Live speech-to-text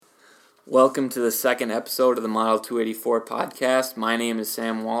Welcome to the second episode of the Model 284 podcast. My name is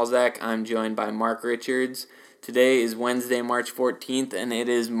Sam Walzak. I'm joined by Mark Richards. Today is Wednesday, March 14th, and it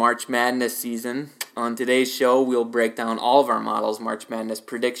is March Madness season. On today's show, we'll break down all of our models' March Madness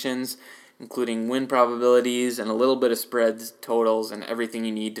predictions, including win probabilities and a little bit of spreads, totals, and everything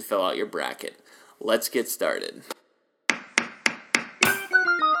you need to fill out your bracket. Let's get started.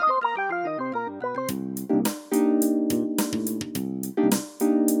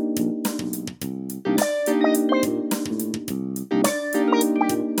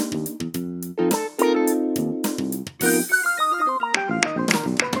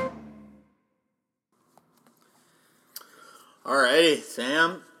 Alrighty,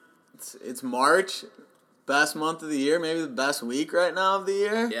 Sam. It's March, best month of the year, maybe the best week right now of the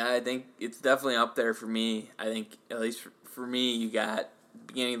year. Yeah, I think it's definitely up there for me. I think, at least for me, you got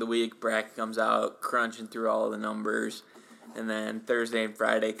beginning of the week, bracket comes out, crunching through all of the numbers, and then Thursday and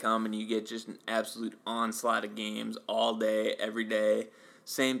Friday come, and you get just an absolute onslaught of games all day, every day.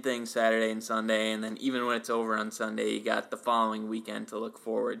 Same thing Saturday and Sunday, and then even when it's over on Sunday, you got the following weekend to look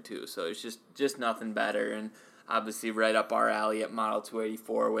forward to. So it's just nothing better, and obviously right up our alley at Model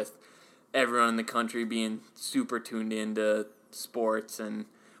 284 with everyone in the country being super tuned into sports, and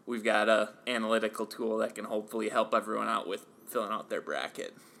we've got a analytical tool that can hopefully help everyone out with filling out their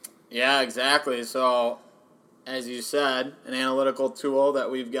bracket. Yeah, exactly. So, as you said, an analytical tool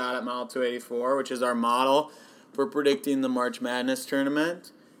that we've got at Model 284, which is our model for predicting the March Madness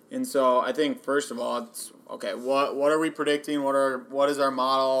tournament. And so I think, first of all, it's, okay, what are we predicting? What is our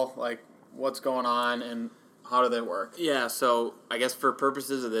model? Like, what's going on, and how do they work? Yeah, so I guess for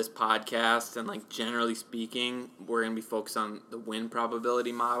purposes of this podcast and like generally speaking, we're going to be focused on the win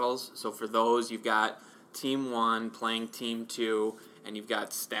probability models. So for those, you've got Team 1 playing Team 2, and you've got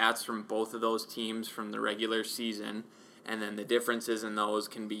stats from both of those teams from the regular season, and then the differences in those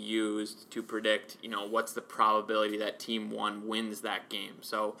can be used to predict, what's the probability that Team 1 wins that game.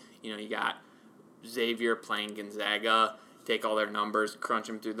 So, you got Xavier playing Gonzaga. Take all their numbers, crunch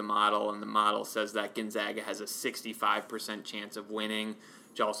them through the model, and the model says that Gonzaga has a 65% chance of winning,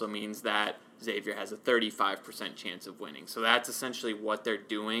 which also means that Xavier has a 35% chance of winning. So that's essentially what they're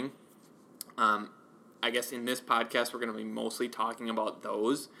doing. I guess in this podcast, we're going to be mostly talking about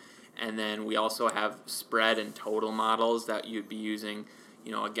those. And then we also have spread and total models that you'd be using,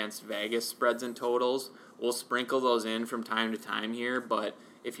 against Vegas spreads and totals. We'll sprinkle those in from time to time here, but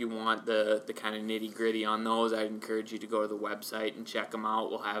if you want the kind of nitty-gritty on those, I'd encourage you to go to the website and check them out.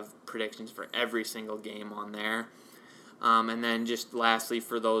 We'll have predictions for every single game on there. And then just lastly,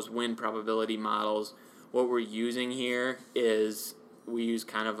 for those win probability models, what we're using here is we use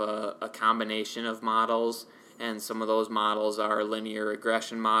kind of a combination of models, and some of those models are linear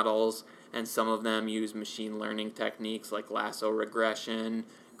regression models, and some of them use machine learning techniques like lasso regression,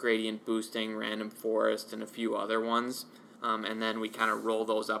 gradient boosting, random forest, and a few other ones. And then we kind of roll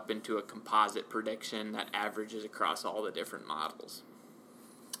those up into a composite prediction that averages across all the different models.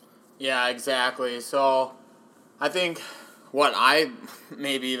 Yeah, exactly. So I think what I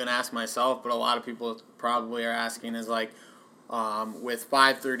maybe even ask myself, but a lot of people probably are asking is like, with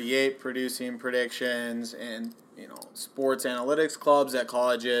 538 producing predictions and, sports analytics clubs at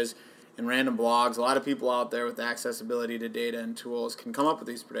colleges and random blogs, a lot of people out there with accessibility to data and tools can come up with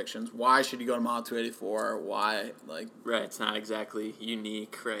these predictions. Why should you go to Model 284? Why? Right, it's not exactly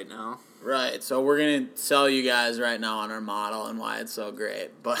unique right now. Right, so we're going to sell you guys right now on our model and why it's so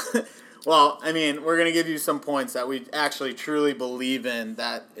great. But, well, I mean, we're going to give you some points that we actually truly believe in.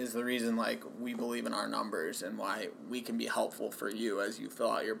 That is the reason, we believe in our numbers and why we can be helpful for you as you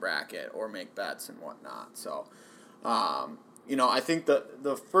fill out your bracket or make bets and whatnot. So, I think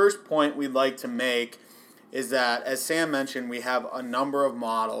the first point we'd like to make is that, as Sam mentioned, we have a number of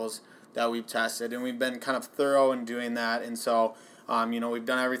models that we've tested, and we've been kind of thorough in doing that. And so, we've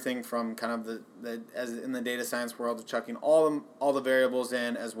done everything from kind of the as in the data science world of checking all the variables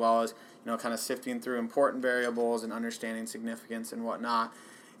in, as well as kind of sifting through important variables and understanding significance and whatnot.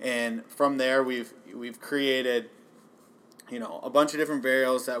 And from there, we've created a bunch of different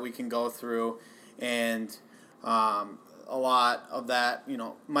variables that we can go through, and a lot of that,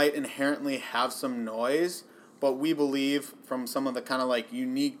 might inherently have some noise, but we believe from some of the kind of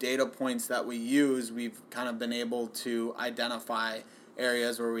unique data points that we use, we've kind of been able to identify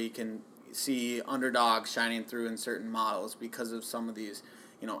areas where we can see underdogs shining through in certain models because of some of these,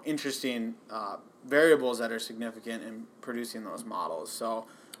 interesting variables that are significant in producing those models. So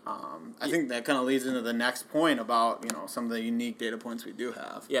I think that kind of leads into the next point about, some of the unique data points we do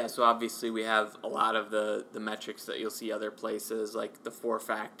have. Yeah, so obviously we have a lot of the metrics that you'll see other places, like the 4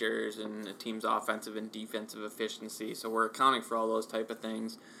 factors and a team's offensive and defensive efficiency. So we're accounting for all those type of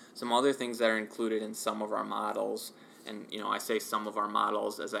things. Some other things that are included in some of our models, and I say some of our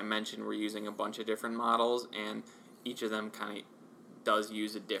models, as I mentioned, we're using a bunch of different models, and each of them kind of does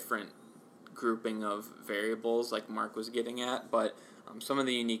use a different grouping of variables like Mark was getting at, but some of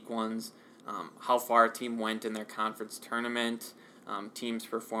the unique ones, how far a team went in their conference tournament, team's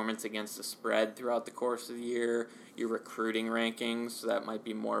performance against the spread throughout the course of the year, your recruiting rankings, so that might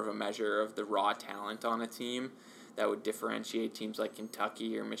be more of a measure of the raw talent on a team. That would differentiate teams like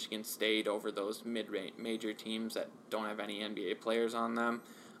Kentucky or Michigan State over those mid-major teams that don't have any NBA players on them.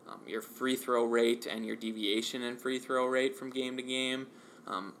 Your free throw rate and your deviation in free throw rate from game to game.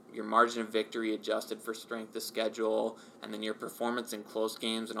 Your margin of victory adjusted for strength of schedule, and then your performance in close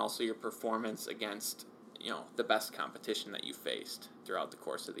games, and also your performance against the best competition that you faced throughout the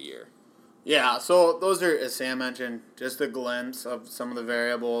course of the year. Yeah, so those are, as Sam mentioned, just a glimpse of some of the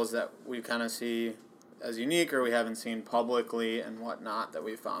variables that we kind of see as unique or we haven't seen publicly and whatnot that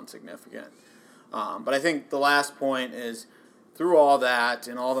we found significant. But I think the last point is, through all that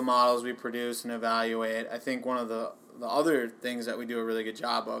and all the models we produce and evaluate, I think one of the other things that we do a really good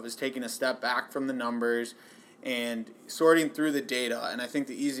job of is taking a step back from the numbers and sorting through the data. And I think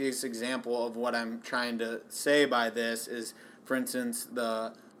the easiest example of what I'm trying to say by this is, for instance,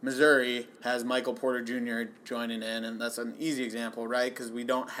 the Missouri has Michael Porter Jr. joining in, and that's an easy example, right? Because we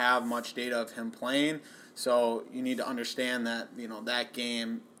don't have much data of him playing, so you need to understand that, that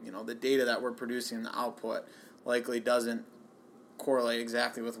game, the data that we're producing, the output, likely doesn't correlate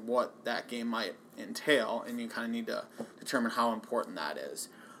exactly with what that game might entail, and you kind of need to determine how important that is.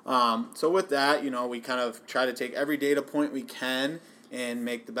 So with that, we kind of try to take every data point we can and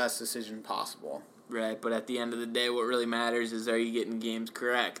make the best decision possible. Right, but at the end of the day, what really matters is, are you getting games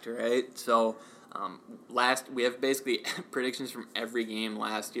correct, right? So we have basically predictions from every game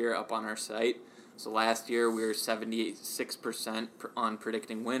last year up on our site. So last year we were 76% on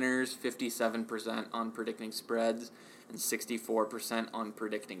predicting winners, 57% on predicting spreads, and 64% on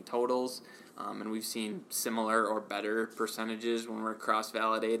predicting totals. And we've seen similar or better percentages when we're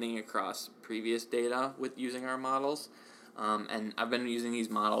cross-validating across previous data with using our models. And I've been using these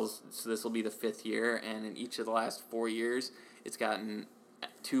models, so this will be the 5th year, and in each of the last 4 years, it's gotten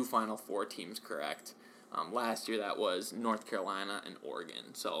 2 Final Four teams correct. Last year that was North Carolina and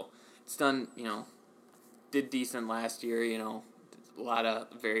Oregon. So it's done, did decent last year, a lot of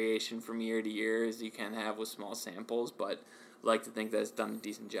variation from year to year as you can have with small samples, but I'd like to think that it's done a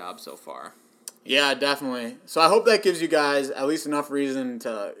decent job so far. Yeah, definitely. So I hope that gives you guys at least enough reason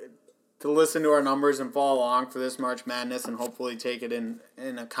to listen to our numbers and follow along for this March Madness, and hopefully take it in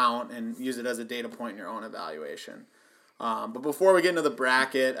account and use it as a data point in your own evaluation. But before we get into the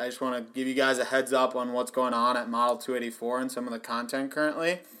bracket, I just want to give you guys a heads up on what's going on at Model 284 and some of the content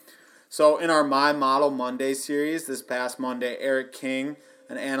currently. So in our My Model Monday series this past Monday, Eric King,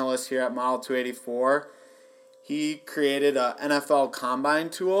 an analyst here at Model 284, he created an NFL Combine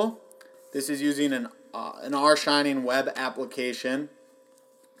tool. This is using an R-Shining web application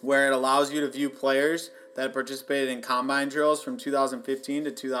where it allows you to view players that participated in combine drills from 2015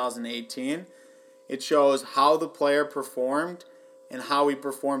 to 2018. It shows how the player performed and how he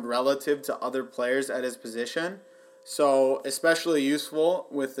performed relative to other players at his position. So especially useful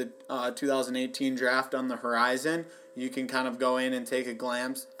with the 2018 draft on the horizon. You can kind of go in and take a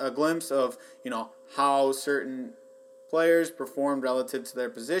glimpse of, how certain players performed relative to their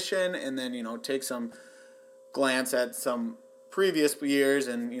position, and then, take some glance at some previous years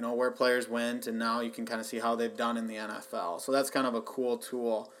and, where players went, and now you can kind of see how they've done in the NFL. So that's kind of a cool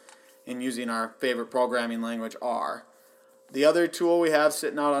tool in using our favorite programming language, R. The other tool we have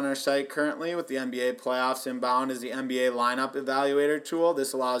sitting out on our site currently with the NBA playoffs inbound is the NBA lineup evaluator tool.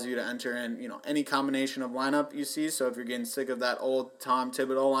 This allows you to enter in, any combination of lineup you see. So if you're getting sick of that old Tom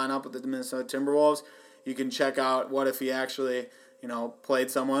Thibodeau lineup with the Minnesota Timberwolves, you can check out what if he actually, played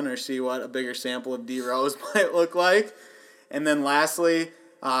someone, or see what a bigger sample of D Rose might look like. And then lastly,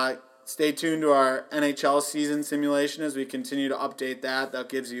 stay tuned to our NHL season simulation as we continue to update that. That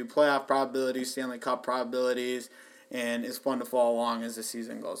gives you playoff probabilities, Stanley Cup probabilities, and it's fun to follow along as the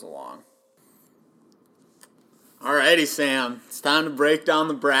season goes along. Alrighty, Sam. It's time to break down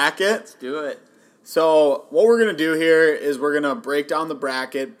the bracket. Let's do it. So what we're going to do here is we're going to break down the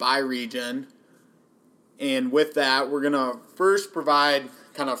bracket by region. And with that, we're going to first provide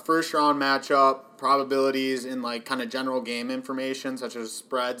kind of first-round matchup probabilities and kind of general game information, such as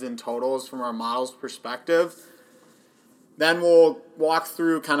spreads and totals from our model's perspective. Then we'll walk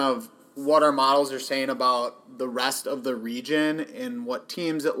through kind of what our models are saying about the rest of the region and what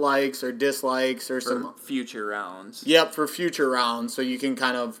teams it likes or dislikes or some future rounds. Yep, for future rounds. So you can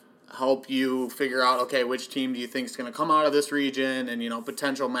kind of help you figure out, okay, which team do you think is going to come out of this region and,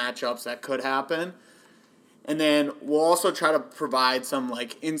 potential matchups that could happen. And then we'll also try to provide some,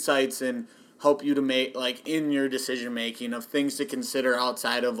 insights and help you to make, in your decision-making of things to consider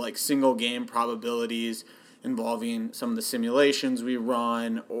outside of, single-game probabilities involving some of the simulations we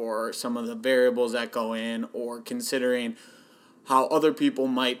run or some of the variables that go in or considering how other people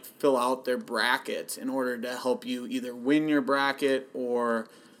might fill out their brackets in order to help you either win your bracket or,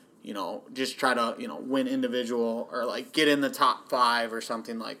 just try to, win individual or, get in the top 5 or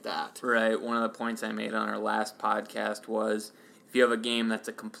something like that. Right. One of the points I made on our last podcast was if you have a game that's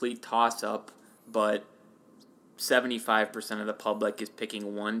a complete toss-up, but 75% of the public is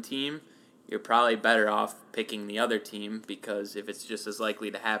picking one team, you're probably better off picking the other team because if it's just as likely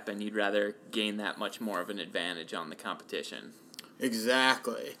to happen, you'd rather gain that much more of an advantage on the competition.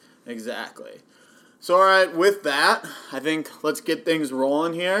 Exactly. So, all right, with that, I think let's get things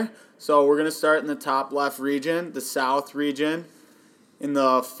rolling here. So we're going to start in the top left region, the South region. In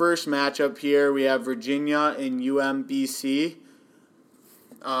the first matchup here, we have Virginia and UMBC.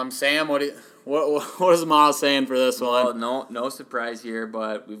 Sam, what is the model saying for this one? Well, no surprise here,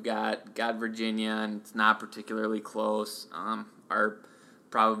 but we've got Virginia, and it's not particularly close. Our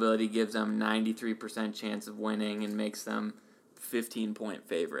probability gives them 93% chance of winning and makes them 15-point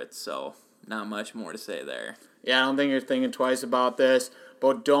favorites, so not much more to say there. Yeah, I don't think you're thinking twice about this,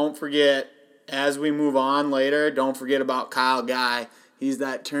 but don't forget, as we move on later, don't forget about Kyle Guy. He's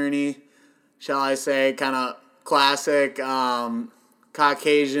that tourney, shall I say, kind of classic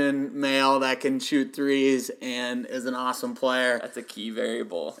Caucasian male that can shoot threes and is an awesome player. That's a key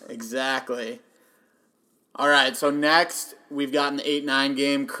variable. Exactly. All right, so next we've got an 8-9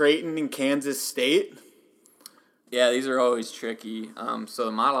 game, Creighton and Kansas State. Yeah, these are always tricky. So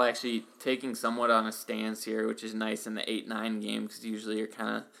the model actually taking somewhat on a stance here, which is nice in the 8-9 game because usually you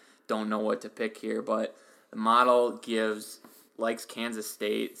kind of don't know what to pick here. But the model likes Kansas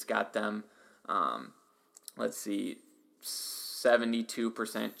State. It's got them,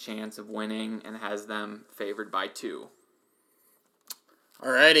 72% chance of winning and has them favored by 2.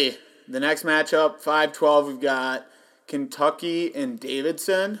 Alrighty. The next matchup, 5-12, we've got Kentucky and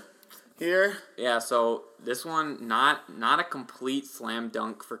Davidson here. Yeah, so this one, not a complete slam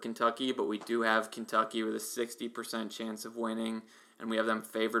dunk for Kentucky, but we do have Kentucky with a 60% chance of winning, and we have them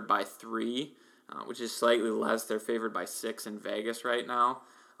favored by 3, which is slightly less. They're favored by 6 in Vegas right now.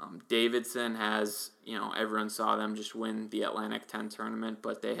 Davidson has, everyone saw them just win the Atlantic 10 tournament,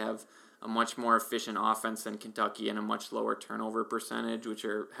 but they have a much more efficient offense than Kentucky and a much lower turnover percentage, which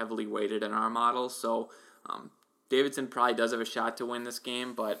are heavily weighted in our model. So Davidson probably does have a shot to win this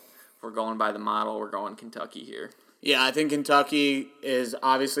game, but if we're going by the model, we're going Kentucky here. Yeah, I think Kentucky is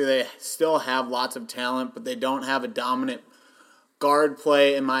obviously they still have lots of talent, but they don't have a dominant guard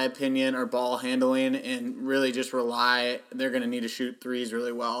play, in my opinion, or ball handling, and really just rely. They're going to need to shoot threes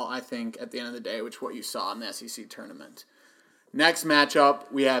really well, I think, at the end of the day, which is what you saw in the SEC tournament. Next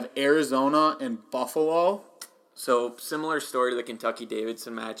matchup, we have Arizona and Buffalo. So similar story to the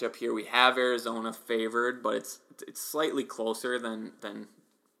Kentucky-Davidson matchup here. We have Arizona favored, but it's slightly closer than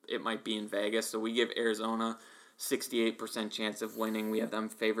it might be in Vegas. So we give Arizona 68% chance of winning. We have them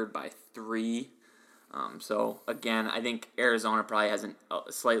favored by 3. So, again, I think Arizona probably has a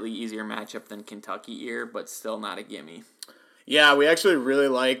slightly easier matchup than Kentucky here, but still not a gimme. Yeah, we actually really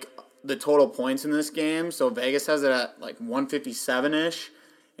like the total points in this game. So Vegas has it at 157-ish,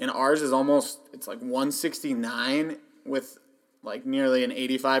 and ours is it's 169 with nearly an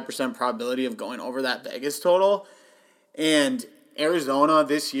 85% probability of going over that Vegas total. And Arizona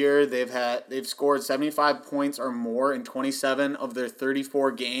this year, they've scored 75 points or more in 27 of their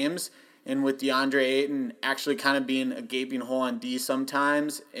 34 games. And with DeAndre Ayton actually kind of being a gaping hole on D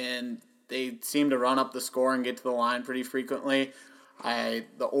sometimes, and they seem to run up the score and get to the line pretty frequently,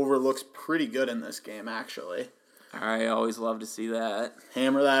 the over looks pretty good in this game, actually. I always love to see that.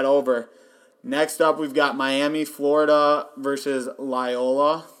 Hammer that over. Next up, we've got Miami, Florida versus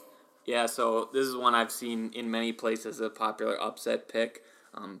Loyola. Yeah, so this is one I've seen in many places a popular upset pick.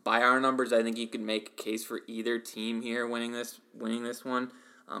 By our numbers, I think you could make a case for either team here winning this one.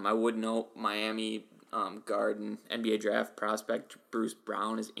 I would note Miami guard and NBA draft prospect Bruce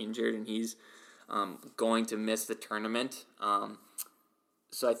Brown is injured and he's going to miss the tournament.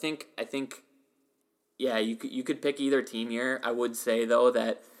 So I think yeah, you could pick either team here. I would say though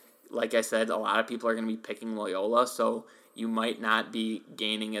that, like I said, a lot of people are going to be picking Loyola. So you might not be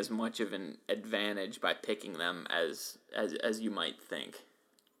gaining as much of an advantage by picking them as you might think.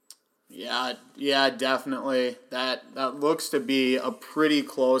 Yeah, definitely. That looks to be a pretty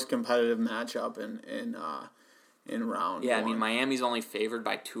close competitive matchup in round Yeah, one. I mean, Miami's only favored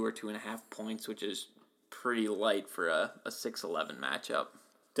by 2 or 2.5 points, which is pretty light for a 6-11 matchup.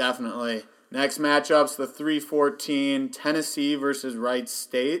 Definitely. Next matchup's the 3-14 Tennessee versus Wright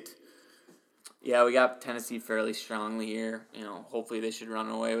State. Yeah, we got Tennessee fairly strongly here. Hopefully they should run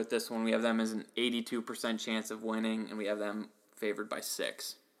away with this one. We have them as an 82% chance of winning, and we have them favored by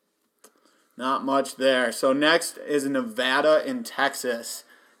 6. Not much there. So next is Nevada and Texas.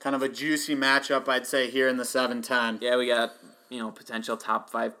 Kind of a juicy matchup, I'd say, here in the 7-10. Yeah, we got, potential top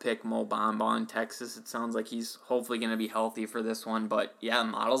 5 pick Mo Bamba in Texas. It sounds like he's hopefully going to be healthy for this one. But, yeah,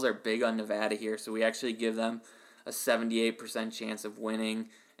 models are big on Nevada here. So we actually give them a 78% chance of winning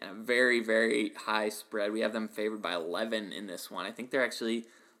and a very, very high spread. We have them favored by 11 in this one. I think they're actually,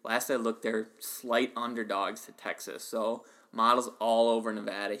 last I looked, they're slight underdogs to Texas. So models all over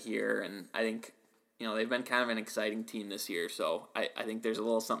Nevada here. And I think, they've been kind of an exciting team this year. So I think there's a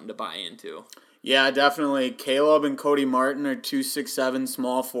little something to buy into. Yeah, definitely. Caleb and Cody Martin are 2 6'7"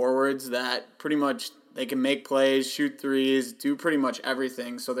 small forwards that pretty much they can make plays, shoot threes, do pretty much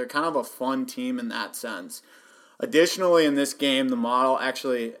everything. So they're kind of a fun team in that sense. Additionally, in this game, the model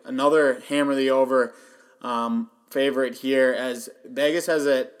actually another hammer the over favorite here, as Vegas has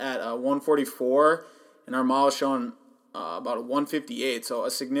it at 144, and our model is showing about a 158, so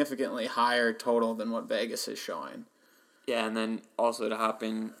a significantly higher total than what Vegas is showing. Yeah, and then also to hop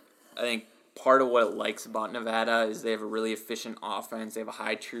in, I think part of what it likes about Nevada is they have a really efficient offense. They have a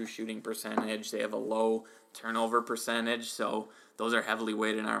high true shooting percentage. They have a low turnover percentage. So those are heavily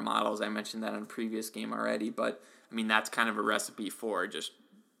weighted in our models. I mentioned that in a previous game already. But, I mean, that's kind of a recipe for just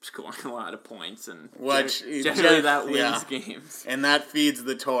scoring a lot of points. And generally that wins games. And that feeds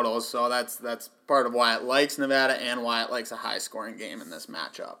the totals. So that's part of why it likes Nevada and why it likes a high-scoring game in this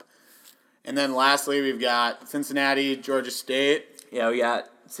matchup. And then lastly, we've got Cincinnati, Georgia State. Yeah, we got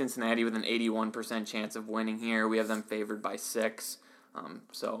Cincinnati with an 81% chance of winning here. We have them favored by 6.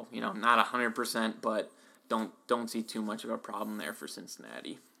 So, not 100%, but don't see too much of a problem there for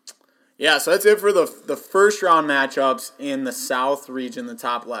Cincinnati. Yeah, so that's it for the first round matchups in the South region, the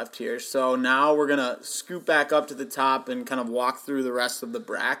top left here. So now we're going to scoop back up to the top and kind of walk through the rest of the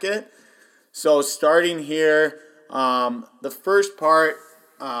bracket. So starting here, the first part,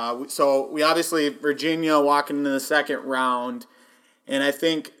 so we obviously, Virginia walking into the second round. And I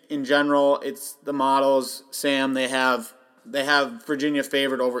think in general, it's the models, Sam, they have Virginia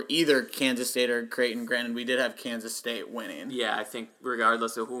favored over either Kansas State or Creighton. Granted, we did have Kansas State winning. Yeah, I think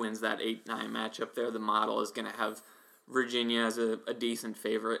regardless of who wins that 8-9 matchup there, the model is going to have Virginia as a decent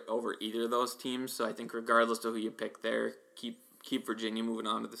favorite over either of those teams. So I think regardless of who you pick there, keep Virginia moving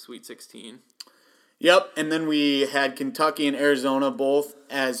on to the Sweet 16. Yep, and then we had Kentucky and Arizona both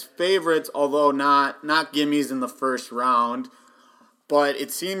as favorites, although not gimmies in the first round. But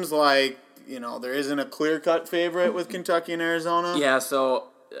it seems like, there isn't a clear-cut favorite with Kentucky and Arizona. Yeah,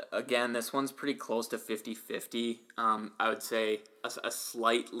 so, again, this one's pretty close to 50-50. I would say a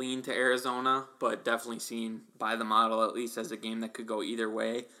slight lean to Arizona, but definitely seen by the model at least as a game that could go either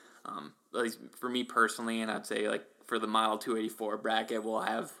way. At least for me personally, and I'd say, for the Model 284 bracket, we'll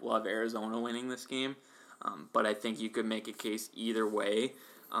have Arizona winning this game. But I think you could make a case either way.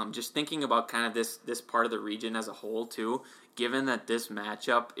 Just thinking about kind of this part of the region as a whole, too, given that this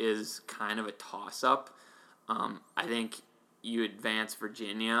matchup is kind of a toss-up, I think you advance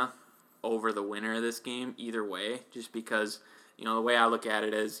Virginia over the winner of this game either way, just because, the way I look at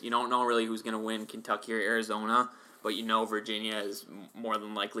it is you don't know really who's going to win, Kentucky or Arizona, but Virginia is more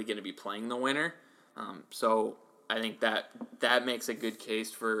than likely going to be playing the winner. So I think that makes a good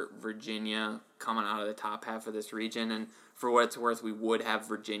case for Virginia coming out of the top half of this region. And for what it's worth, we would have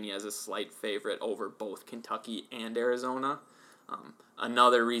Virginia as a slight favorite over both Kentucky and Arizona.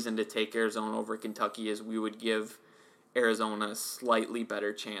 Another reason to take Arizona over Kentucky is we would give Arizona a slightly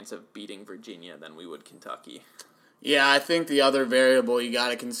better chance of beating Virginia than we would Kentucky. Yeah, I think the other variable you got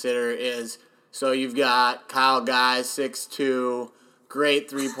to consider is, so you've got Kyle Guy, 6'2", great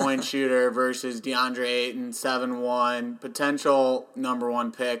three-point shooter versus DeAndre Ayton, 7'1", potential number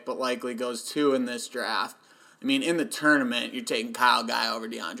 1 pick, but likely goes 2 in this draft. I mean, in the tournament, you're taking Kyle Guy over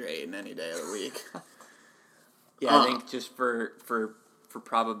DeAndre Ayton any day of the week. Yeah, I think just for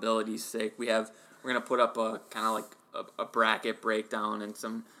probability's sake, we're gonna put up a kind of like a bracket breakdown and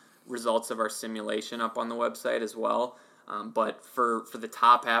some results of our simulation up on the website as well. But for the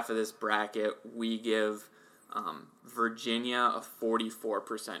top half of this bracket, we give Virginia a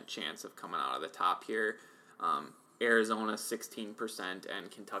 44% chance of coming out of the top here. Arizona 16%,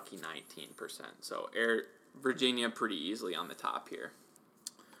 and Kentucky 19%. So Virginia pretty easily on the top here.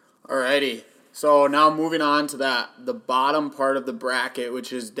 Alrighty. So now moving on to the bottom part of the bracket,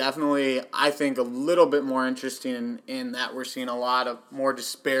 which is definitely, I think, a little bit more interesting in that we're seeing a lot of more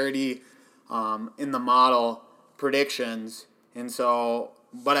disparity in the model predictions. And so,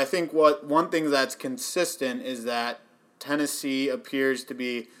 but I think one thing that's consistent is that Tennessee appears to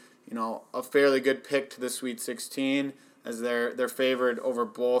be, a fairly good pick to the Sweet 16 as they're favored over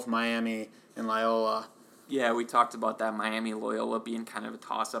both Miami and Loyola. Yeah, we talked about that Miami-Loyola being kind of a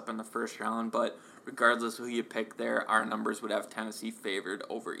toss-up in the first round, but regardless of who you pick there, our numbers would have Tennessee favored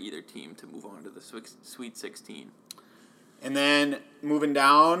over either team to move on to the Sweet 16. And then moving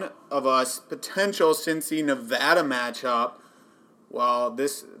down of a potential Cincy-Nevada matchup, well,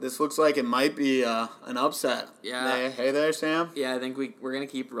 this looks like it might be an upset. Yeah. Hey there, Sam? Yeah, I think we're going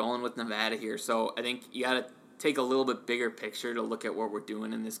to keep rolling with Nevada here, so I think you got to take a little bit bigger picture to look at what we're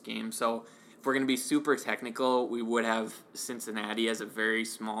doing in this game. So if we're going to be super technical, we would have Cincinnati as a very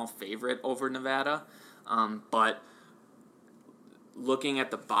small favorite over Nevada. But looking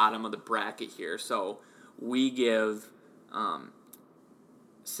at the bottom of the bracket here, so we give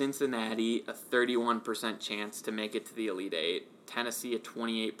Cincinnati a 31% chance to make it to the Elite Eight, Tennessee a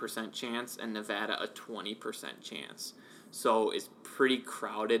 28% chance, and Nevada a 20% chance. So it's pretty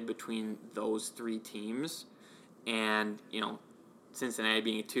crowded between those three teams. And, Cincinnati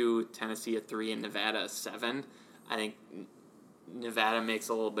being a 2, Tennessee a 3, and Nevada a 7. I think Nevada makes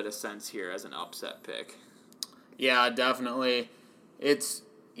a little bit of sense here as an upset pick. Yeah, definitely. It's,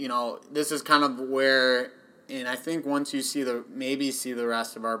 this is kind of where, and I think once you see the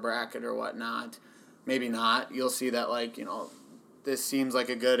rest of our bracket or whatnot, maybe not, you'll see that, this seems like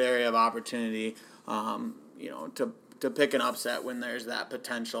a good area of opportunity, to pick an upset when there's that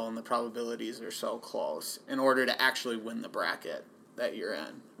potential and the probabilities are so close in order to actually win the bracket that you're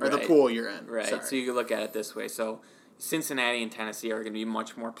in, or the pool you're in. Right, Sorry. So you can look at it this way. So Cincinnati and Tennessee are going to be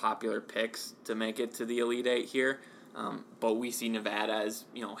much more popular picks to make it to the Elite Eight here, but we see Nevada as,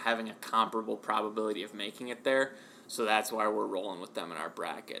 having a comparable probability of making it there, so that's why we're rolling with them in our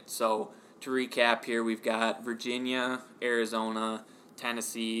bracket. So to recap here, we've got Virginia, Arizona,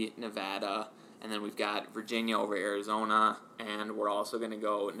 Tennessee, Nevada, and then we've got Virginia over Arizona, and we're also going to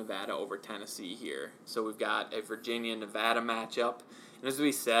go Nevada over Tennessee here. So we've got a Virginia-Nevada matchup. And as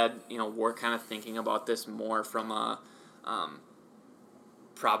we said, we're kind of thinking about this more from a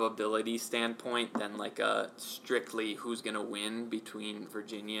probability standpoint than like a strictly who's going to win between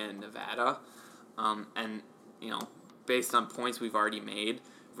Virginia and Nevada. And, based on points we've already made,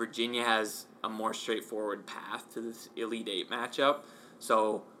 Virginia has a more straightforward path to this Elite Eight matchup.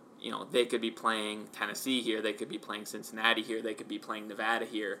 So they could be playing Tennessee here, they could be playing Cincinnati here, they could be playing Nevada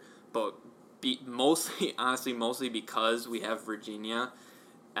here, but mostly because we have Virginia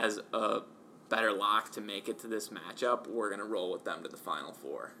as a better lock to make it to this matchup, we're going to roll with them to the Final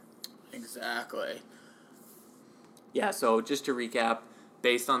Four. Exactly. Yeah, so just to recap,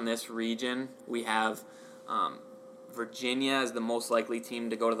 based on this region, we have Virginia as the most likely team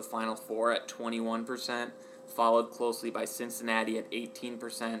to go to the Final Four at 21%, followed closely by Cincinnati at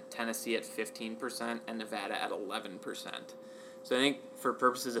 18%, Tennessee at 15%, and Nevada at 11%. So I think for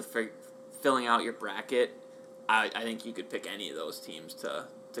purposes of filling out your bracket, I think you could pick any of those teams to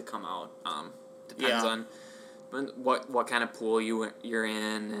come out. Depends on what kind of pool you're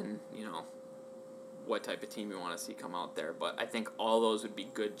in and, what type of team you want to see come out there. But I think all those would be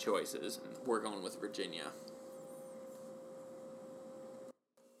good choices, and we're going with Virginia.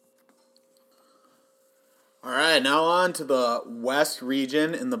 All right, now on to the West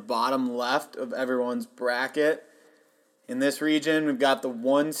region in the bottom left of everyone's bracket. In this region, we've got the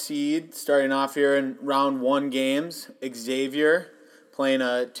 1 seed starting off here in round 1 games, Xavier, playing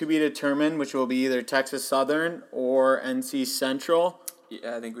a to-be-determined, which will be either Texas Southern or NC Central.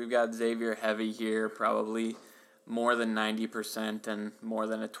 Yeah, I think we've got Xavier heavy here, probably more than 90% and more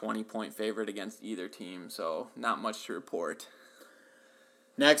than a 20-point favorite against either team, so not much to report.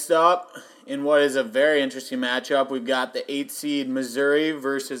 Next up, in what is a very interesting matchup, we've got the 8 seed Missouri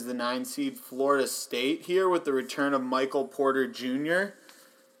versus the 9 seed Florida State here with the return of Michael Porter Jr.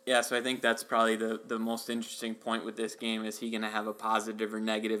 Yeah, so I think that's probably the most interesting point with this game. Is he going to have a positive or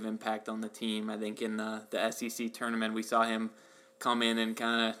negative impact on the team? I think in the SEC tournament we saw him come in and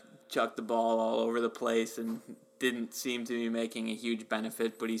kind of chuck the ball all over the place and didn't seem to be making a huge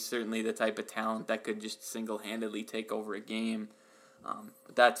benefit, but he's certainly the type of talent that could just single-handedly take over a game.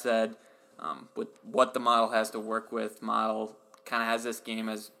 But that said, with what the model has to work with, model kind of has this game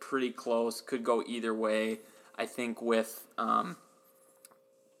as pretty close, could go either way. I think with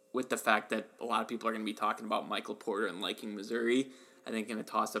with the fact that a lot of people are going to be talking about Michael Porter and liking Missouri, I think in a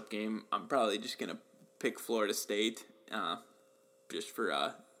toss-up game, I'm probably just going to pick Florida State just for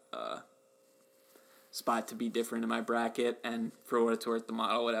a spot to be different in my bracket. And for what it's worth, the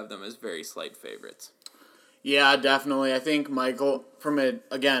model would have them as very slight favorites. Yeah, definitely. I think Michael, from a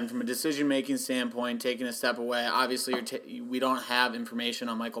decision-making standpoint, taking a step away, obviously we don't have information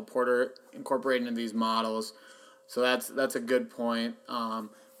on Michael Porter incorporated into these models, so that's a good point.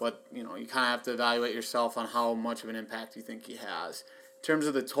 But, you kind of have to evaluate yourself on how much of an impact you think he has. In terms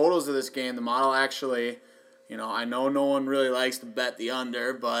of the totals of this game, the model actually, I know no one really likes to bet the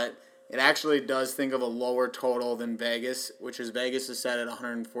under, but it actually does think of a lower total than Vegas, which is Vegas is set at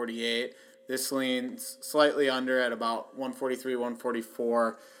 148. This leans slightly under at about 143,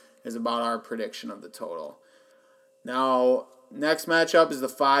 144 is about our prediction of the total. Now, next matchup is the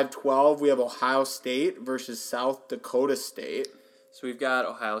 5-12. We have Ohio State versus South Dakota State. So we've got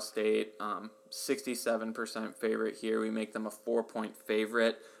Ohio State, 67% favorite here. We make them a 4-point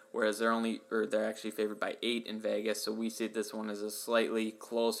favorite, whereas they're actually favored by 8 in Vegas. So we see this one as a slightly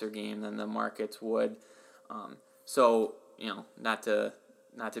closer game than the markets would.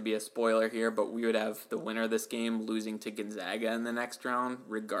 Not to be a spoiler here, but we would have the winner of this game losing to Gonzaga in the next round,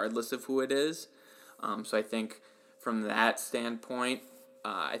 regardless of who it is. So I think from that standpoint,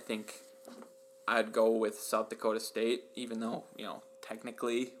 I think I'd go with South Dakota State, even though,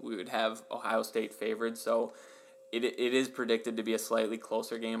 technically we would have Ohio State favored. So it is predicted to be a slightly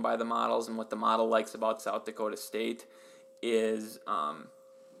closer game by the models. And what the model likes about South Dakota State is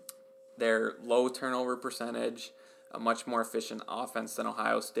their low turnover percentage, a much more efficient offense than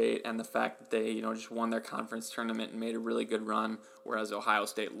Ohio State, and the fact that they, just won their conference tournament and made a really good run, whereas Ohio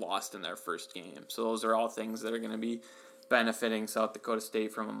State lost in their first game. So those are all things that are going to be benefiting South Dakota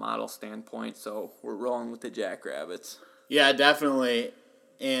State from a model standpoint. So we're rolling with the Jackrabbits. Yeah, definitely.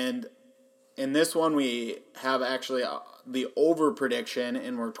 And in this one, we have actually the over prediction,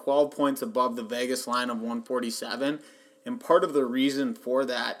 and we're 12 points above the Vegas line of 147. And part of the reason for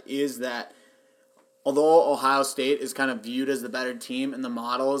that is that although Ohio State is kind of viewed as the better team in the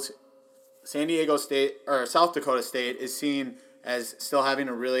models, South Dakota State is seen as still having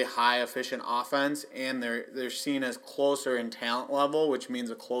a really high efficient offense, and they're seen as closer in talent level, which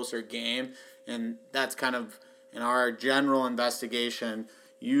means a closer game, and that's kind of, in our general investigation,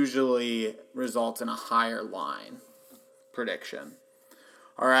 usually results in a higher line prediction.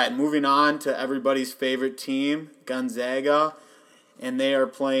 All right, moving on to everybody's favorite team, Gonzaga, and they are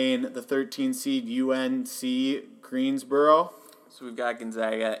playing the 13 seed UNC Greensboro. So we've got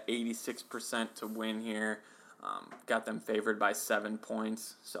Gonzaga 86% to win here. Got them favored by 7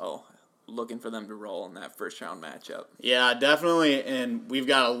 points, so looking for them to roll in that first round matchup. Yeah, definitely, and we've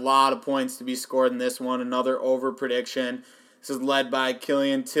got a lot of points to be scored in this one. Another over prediction. This is led by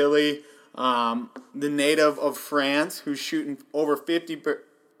Killian Tilly, the native of France, who's shooting over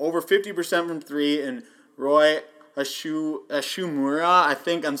 50% from three, and Roy Hachimura, I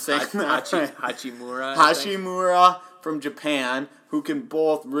think I'm saying that right. Hachimura from Japan, who can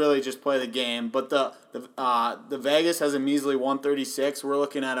both really just play the game. But the Vegas has a measly 136. We're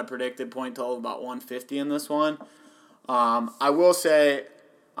looking at a predicted point total of about 150 in this one. I will say,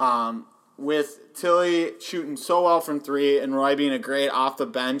 with Tilly shooting so well from three and Roy being a great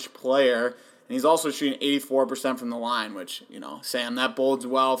off-the-bench player, and he's also shooting 84% from the line, which, Sam, that bodes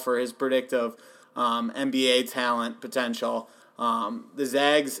well for his predictive NBA talent potential. The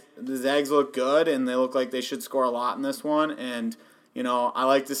Zags look good, and they look like they should score a lot in this one. And, I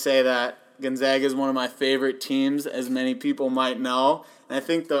like to say that Gonzaga is one of my favorite teams, as many people might know. And I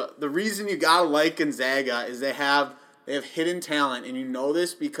think the reason you gotta like Gonzaga is they have hidden talent, and you know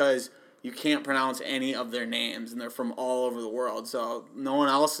this because you can't pronounce any of their names, and they're from all over the world. So no one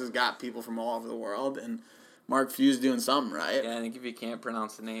else has got people from all over the world, and Mark Few's doing something right. Yeah, I think if you can't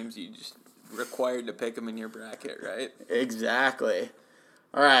pronounce the names, you just required to pick them in your bracket, right? Exactly.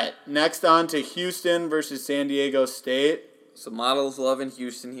 All right, next on to Houston versus San Diego State. So models loving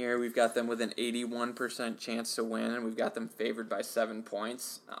Houston here. We've got them with an 81% chance to win, and we've got them favored by 7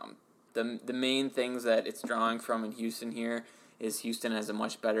 points. The main things that it's drawing from in Houston here is Houston has a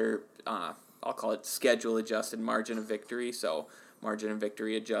much better, I'll call it schedule-adjusted margin of victory. So margin of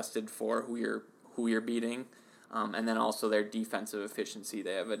victory adjusted for who you're beating. And then also their defensive efficiency.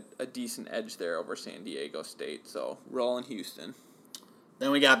 They have a decent edge there over San Diego State. So rolling Houston.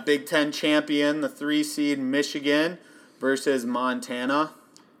 Then we got Big Ten champion, the 3 seed Michigan versus Montana.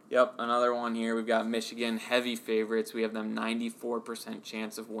 Yep, another one here. We've got Michigan, heavy favorites. We have them 94%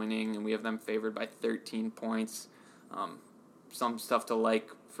 chance of winning, and we have them favored by 13 points. Some stuff to like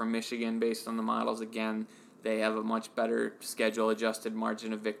from Michigan based on the models. Again, They have a much better schedule-adjusted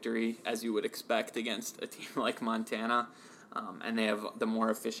margin of victory, as you would expect against a team like Montana, and they have the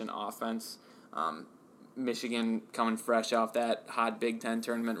more efficient offense. Michigan coming fresh off that hot Big Ten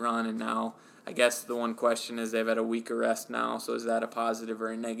tournament run, and now I guess the one question is they've had a week of rest now, so is that a positive or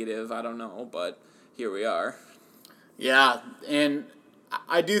a negative? I don't know, but here we are. Yeah, and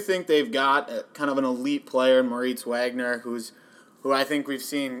I do think they've got kind of an elite player, Moritz Wagner, who I think we've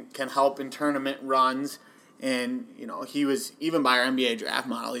seen can help in tournament runs. And, he was, even by our NBA draft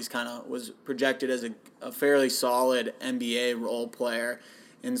model, he's kind of was projected as a fairly solid NBA role player.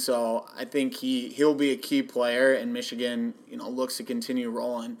 And so I think he'll be a key player, and Michigan, looks to continue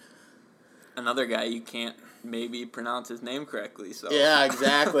rolling. Another guy you can't maybe pronounce his name correctly. So yeah,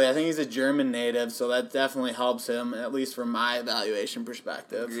 exactly. I think he's a German native, so that definitely helps him, at least from my evaluation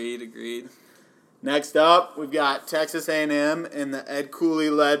perspective. Agreed. Next up, we've got Texas A&M and the Ed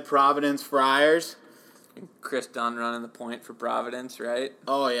Cooley-led Providence Friars. Chris Dunn running the point for Providence, right?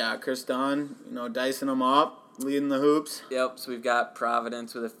 Oh, yeah, Chris Dunn, dicing them up, leading the hoops. Yep, so we've got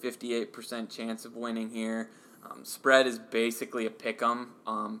Providence with a 58% chance of winning here. Spread is basically a pick-em.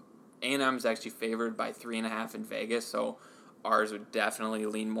 A&M is actually favored by 3.5 in Vegas, so ours would definitely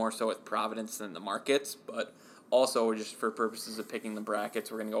lean more so with Providence than the markets, but also just for purposes of picking the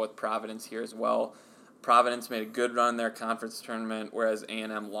brackets, we're going to go with Providence here as well. Providence made a good run in their conference tournament, whereas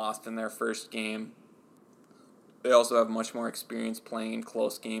A&M lost in their first game. They also have much more experience playing in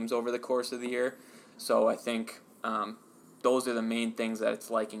close games over the course of the year, so I think those are the main things that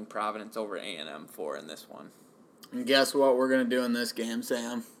it's liking Providence over A&M for in this one. And guess what we're going to do in this game,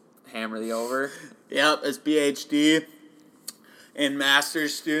 Sam? Hammer the over. Yep, it's PhD and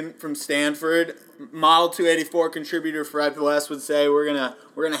master's student from Stanford. Model 284 contributor Fred West would say we're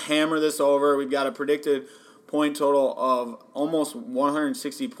gonna hammer this over. We've got a predicted point total of almost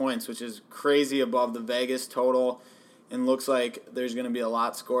 160 points, which is crazy above the Vegas total, and looks like there's gonna be a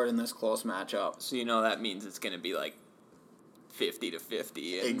lot scored in this close matchup. So that means it's gonna be like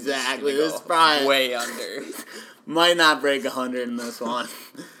 50-50. Exactly. This is probably way under. Might not break 100 in this one.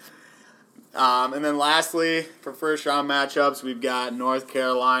 And then lastly, for first round matchups, we've got North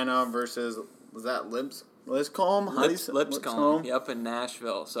Carolina versus, was that Lipscomb? Lipscomb, yep, in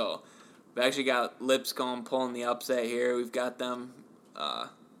Nashville. So we've actually got Lipscomb pulling the upset here. We've got them,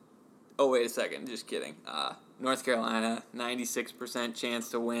 wait a second, just kidding. North Carolina, 96% chance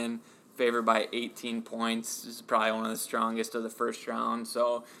to win, favored by 18 points. This is probably one of the strongest of the first round.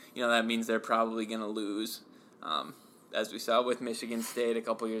 So, that means they're probably going to lose. As we saw with Michigan State a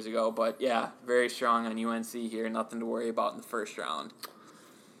couple years ago. But, yeah, very strong on UNC here. Nothing to worry about in the first round.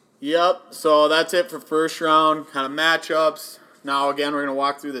 Yep, so that's it for first round kind of matchups. Now, again, we're going to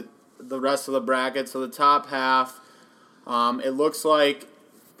walk through the rest of the bracket. So the top half, it looks like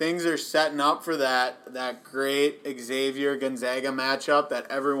things are setting up for that great Xavier-Gonzaga matchup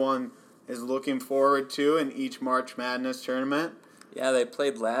that everyone is looking forward to in each March Madness tournament. Yeah, they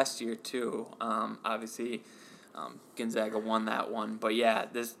played last year, too. Obviously, Gonzaga won that one. But, yeah,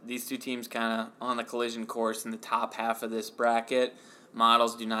 these two teams kind of on the collision course in the top half of this bracket.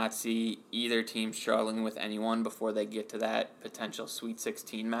 Models do not see either team struggling with anyone before they get to that potential Sweet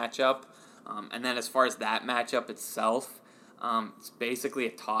 16 matchup. And then as far as that matchup itself, it's basically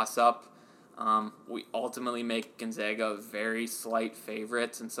a toss-up. We ultimately make Gonzaga very slight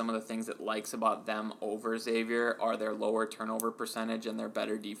favorites, and some of the things it likes about them over Xavier are their lower turnover percentage and their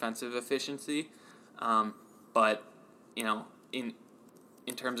better defensive efficiency. But, in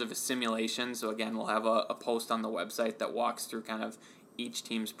terms of a simulation, so again, we'll have a post on the website that walks through kind of each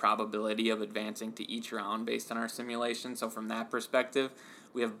team's probability of advancing to each round based on our simulation. So from that perspective,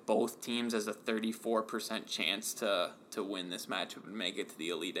 we have both teams as a 34% chance to win this matchup and make it to the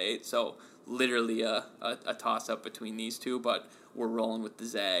Elite Eight. So literally a toss-up between these two, but we're rolling with the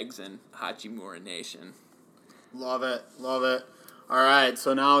Zags and Hachimura Nation. Love it. All right,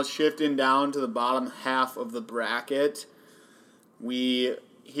 so now shifting down to the bottom half of the bracket. We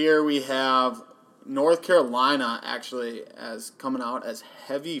have North Carolina actually as coming out as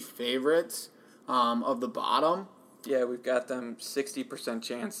heavy favorites of the bottom. Yeah, we've got them 60%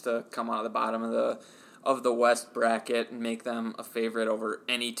 chance to come out of the bottom of the West bracket and make them a favorite over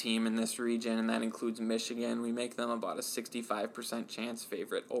any team in this region, and that includes Michigan. We make them about a 65% chance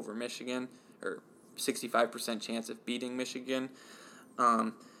favorite over Michigan, or 65% chance of beating Michigan.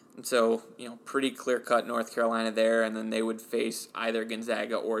 And so, pretty clear-cut North Carolina there, and then they would face either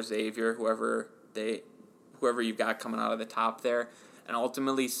Gonzaga or Xavier, whoever you've got coming out of the top there. And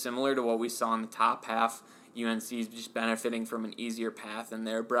ultimately, similar to what we saw in the top half, UNC is just benefiting from an easier path in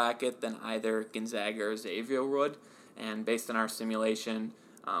their bracket than either Gonzaga or Xavier would. And based on our simulation,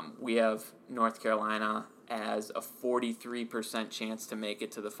 we have North Carolina as a 43% chance to make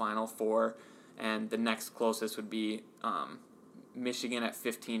it to the Final Four, and the next closest would be Michigan at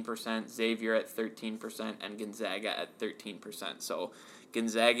 15%, Xavier at 13%, and Gonzaga at 13%. So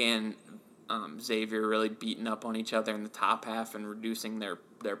Gonzaga and Xavier really beating up on each other in the top half and reducing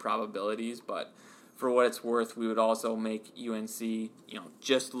their probabilities. But for what it's worth, we would also make UNC,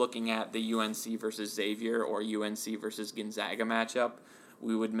 just looking at the UNC versus Xavier or UNC versus Gonzaga matchup,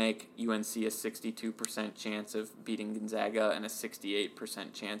 we would make UNC a 62% chance of beating Gonzaga and a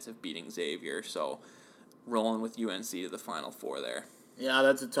 68% chance of beating Xavier. So rolling with UNC to the Final Four there. Yeah,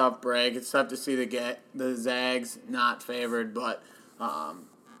 that's a tough break. It's tough to see the Zags not favored, but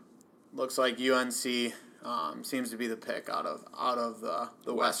looks like UNC seems to be the pick out of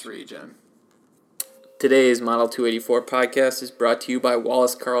the West region. Today's Model 284 podcast is brought to you by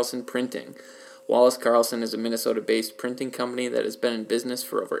Wallace Carlson Printing. Wallace Carlson is a Minnesota-based printing company that has been in business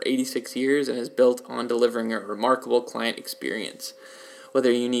for over 86 years and is built on delivering a remarkable client experience.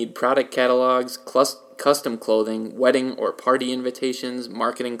 Whether you need product catalogs, custom clothing, wedding or party invitations,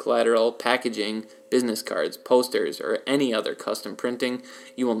 marketing collateral, packaging, business cards, posters, or any other custom printing,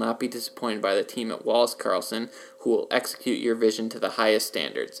 you will not be disappointed by the team at Wallace Carlson, who will execute your vision to the highest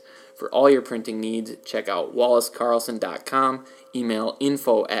standards. For all your printing needs, check out wallacecarlson.com, email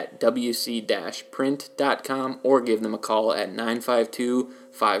info@wc-print.com, or give them a call at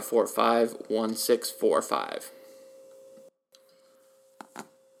 952-545-1645.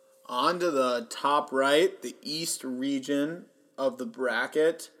 On to the top right, the East region of the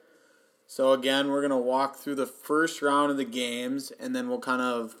bracket. So again, we're going to walk through the first round of the games, and then we'll kind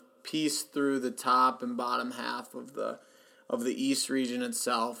of piece through the top and bottom half of the East region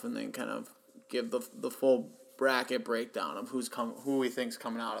itself, and then kind of give the full bracket breakdown of who we think's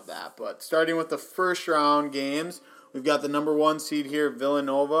coming out of that. But starting with the first round games, we've got the number 1 seed here,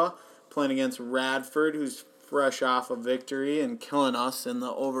 Villanova, playing against Radford, who's fresh off a victory and killing us in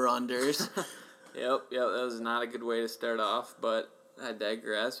the over-unders. Yep, that was not a good way to start off, but I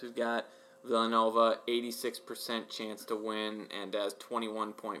digress. We've got Villanova, 86% chance to win, and as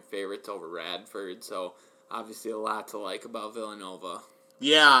 21-point favorites over Radford, so obviously a lot to like about Villanova.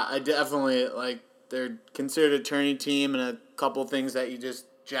 Yeah, I definitely they're considered a tourney team, and a couple things that you just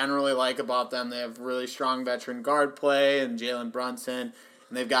generally like about them. They have really strong veteran guard play and Jalen Brunson,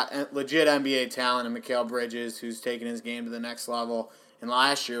 and they've got legit NBA talent in Mikal Bridges, who's taken his game to the next level, and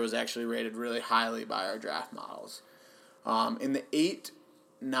last year was actually rated really highly by our draft models. In the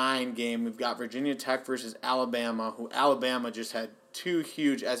 8-9 game, we've got Virginia Tech versus Alabama, who Alabama just had 2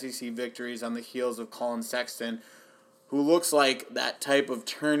 huge SEC victories on the heels of Colin Sexton, who looks like that type of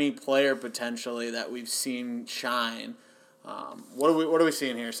tourney player potentially that we've seen shine. What are we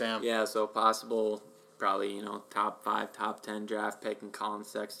seeing here, Sam? Yeah, so possible, probably top 5, top 10 draft pick in Colin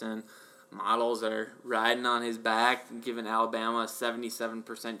Sexton. Models are riding on his back, giving Alabama a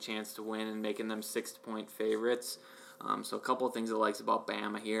 77% chance to win and making them 6-point favorites. So a couple of things it likes about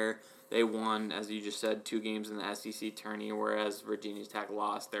Bama here. They won, as you just said, 2 games in the SEC tourney, whereas Virginia Tech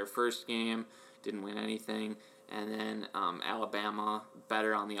lost their first game, didn't win anything. And then Alabama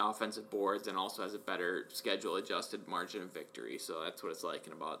better on the offensive boards and also has a better schedule-adjusted margin of victory. So that's what it's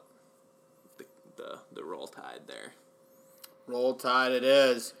liking about the Roll Tide there. Roll Tide it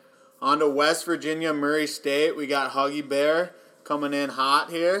is. On to West Virginia, Murray State. We got Huggy Bear coming in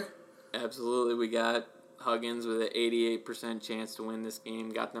hot here. Absolutely. We got Huggins with an 88% chance to win this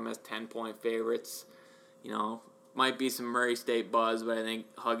game. Got them as 10-point favorites. Might be some Murray State buzz, but I think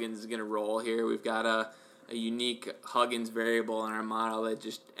Huggins is going to roll here. We've got a unique Huggins variable in our model that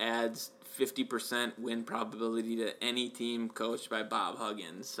just adds 50% win probability to any team coached by Bob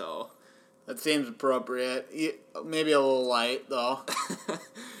Huggins. So that seems appropriate. Maybe a little light, though.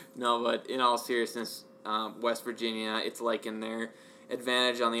 No, but in all seriousness, West Virginia, it's like in their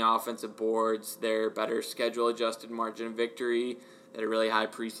advantage on the offensive boards, their better schedule-adjusted margin of victory, they had a really high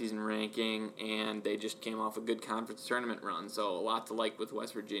preseason ranking, and they just came off a good conference tournament run. So a lot to like with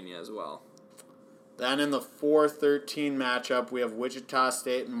West Virginia as well. Then in the 4-13 matchup, we have Wichita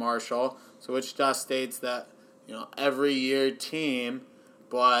State and Marshall. So Wichita State's that every year team,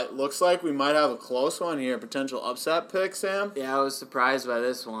 but looks like we might have a close one here, potential upset pick, Sam. Yeah, I was surprised by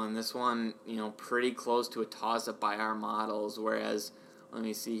this one. This one, pretty close to a toss-up by our models, whereas, let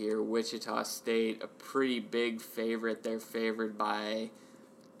me see here, Wichita State, a pretty big favorite. They're favored by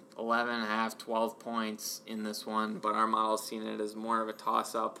 11.5, 12 points in this one, but our model's seen it as more of a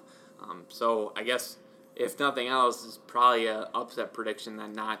toss-up. So I guess, if nothing else, it's probably an upset prediction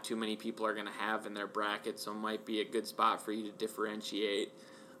that not too many people are going to have in their bracket, so it might be a good spot for you to differentiate.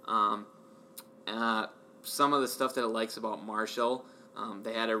 Some of the stuff that it likes about Marshall,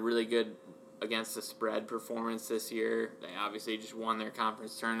 they had a really good against the spread performance this year. They obviously just won their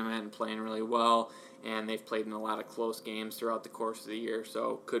conference tournament and playing really well, and they've played in a lot of close games throughout the course of the year.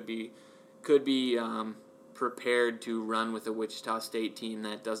 So could be prepared to run with a Wichita State team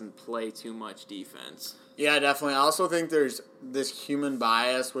that doesn't play too much defense. Yeah, definitely. I also think there's this human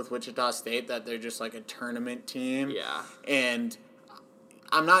bias with Wichita State that they're just like a tournament team. Yeah. And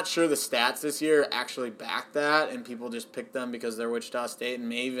I'm not sure the stats this year actually back that, and people just pick them because they're Wichita State and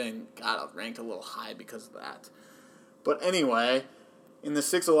may even got ranked a little high because of that. But anyway, in the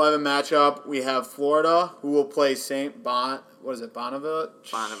 6-11 matchup, we have Florida, who will play Bonaventure,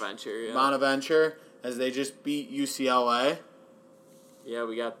 yeah. Bonaventure, as they just beat UCLA. Yeah,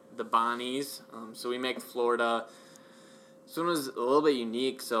 we got the Bonnies. So we make Florida. This one was a little bit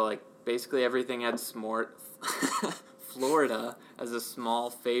unique. So, like, basically everything had Florida as a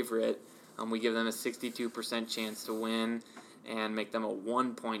small favorite. We give them a 62% chance to win and make them a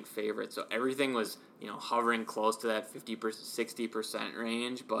 1-point favorite. So everything was, hovering close to that 60%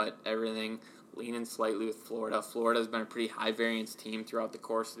 range, but everything leaning slightly with Florida. Florida's been a pretty high variance team throughout the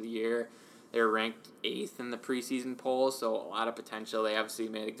course of the year. They're ranked 8th in the preseason poll, so a lot of potential. They obviously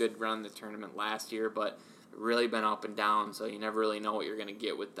made a good run in the tournament last year, but really been up and down, so you never really know what you're going to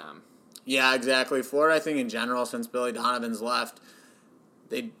get with them. Yeah, exactly. Florida, I think in general, since Billy Donovan's left,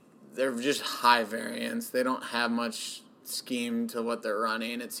 they're just high variance. They don't have much scheme to what they're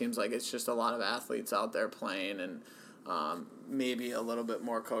running. It seems like it's just a lot of athletes out there playing, and maybe a little bit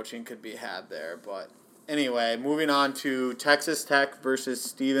more coaching could be had there. But anyway, moving on to Texas Tech versus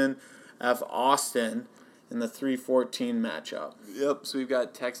Stephen F. Austin in the 3-14 matchup. Yep, so we've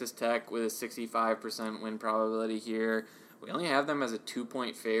got Texas Tech with a 65% win probability here. We only have them as a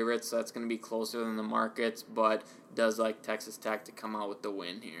 2-point favorite, so that's going to be closer than the markets, but does like Texas Tech to come out with the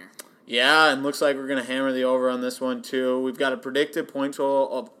win here. Yeah, and looks like we're going to hammer the over on this one too. We've got a predicted point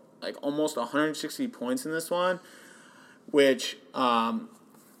total of like almost 160 points in this one, which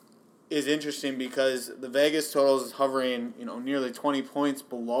is interesting because the Vegas totals is hovering, nearly 20 points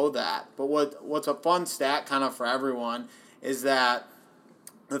below that. But what's a fun stat kind of for everyone is that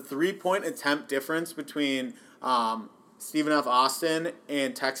the 3-point attempt difference between Stephen F. Austin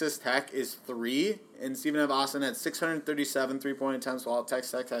and Texas Tech is 3, and Stephen F. Austin had 637 3-point attempts while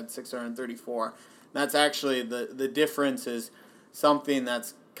Texas Tech had 634. That's actually the difference is something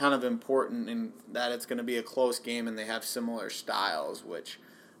that's kind of important in that it's going to be a close game and they have similar styles, which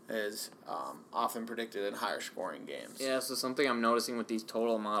is often predicted in higher scoring games. Yeah, so something I'm noticing with these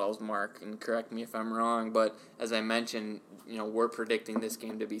total models, Mark, and correct me if I'm wrong, but as I mentioned, we're predicting this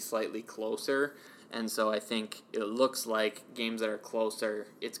game to be slightly closer, and so I think it looks like games that are closer,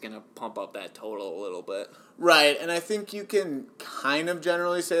 it's going to pump up that total a little bit. Right, and I think you can kind of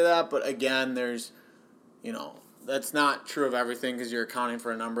generally say that, but again, there's, that's not true of everything because you're accounting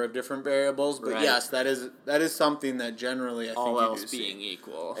for a number of different variables. But right. Yes, that is something that generally I think all you else do being see.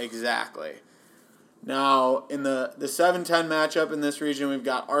 equal. Exactly. Now, in the 7-10 matchup in this region, we've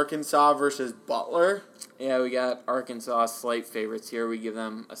got Arkansas versus Butler. Yeah, we got Arkansas slight favorites here. We give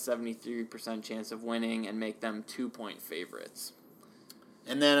them a 73% chance of winning and make them 2-point favorites.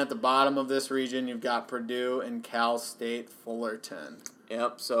 And then at the bottom of this region, you've got Purdue and Cal State Fullerton.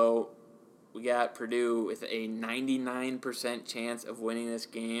 Yep, so we got Purdue with a 99% chance of winning this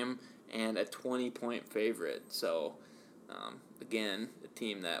game and a 20-point favorite. So, again, a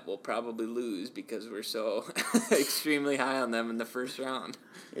team that will probably lose because we're so extremely high on them in the first round.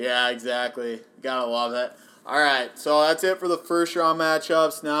 Yeah, exactly. Gotta love it. All right, so that's it for the first round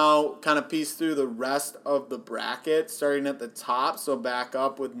matchups. Now, kind of piece through the rest of the bracket, starting at the top. So back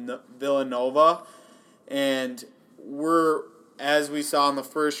up with Villanova, and as we saw in the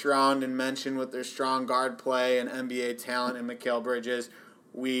first round and mentioned with their strong guard play and NBA talent in Mikal Bridges,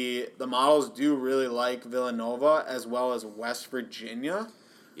 the models do really like Villanova as well as West Virginia.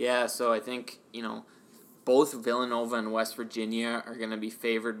 Yeah, so I think, both Villanova and West Virginia are going to be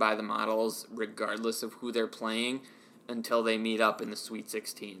favored by the models regardless of who they're playing until they meet up in the Sweet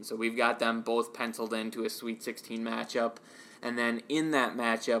 16. So we've got them both penciled into a Sweet 16 matchup. And then in that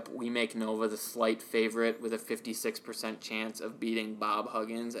matchup, we make Nova the slight favorite with a 56% chance of beating Bob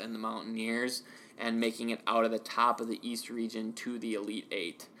Huggins and the Mountaineers and making it out of the top of the East region to the Elite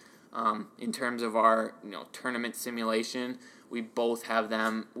Eight. In terms of our tournament simulation, we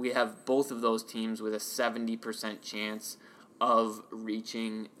have both of those teams with a 70% chance of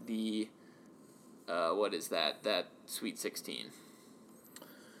reaching the that Sweet 16.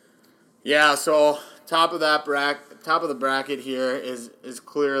 Yeah, so top of the bracket here is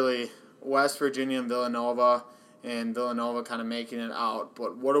clearly West Virginia and Villanova, and Villanova kind of making it out.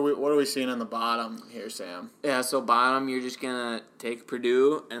 But what are we seeing on the bottom here, Sam? Yeah, so bottom, you're just going to take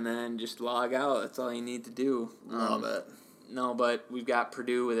Purdue and then just log out. That's all you need to do. Love it. No, but we've got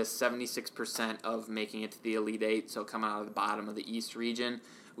Purdue with a 76% of making it to the Elite Eight, so coming out of the bottom of the East region.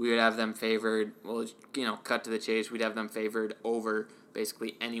 We would have them favored, well, cut to the chase, we'd have them favored over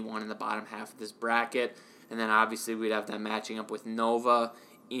basically anyone in the bottom half of this bracket. And then obviously we'd have them matching up with Nova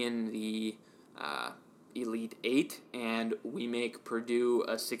in the Elite Eight, and we make Purdue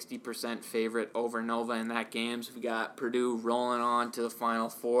a 60% favorite over Nova in that game. So we got Purdue rolling on to the Final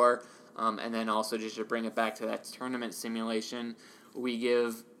Four. And then also just to bring it back to that tournament simulation, we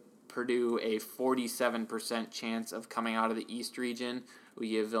give Purdue a 47% chance of coming out of the East region. We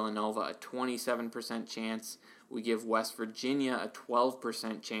give Villanova a 27% chance. We give West Virginia a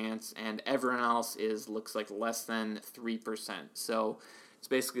 12% chance, and everyone else looks like less than 3%. So it's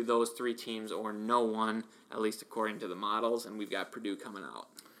basically those three teams or no one, at least according to the models, and we've got Purdue coming out.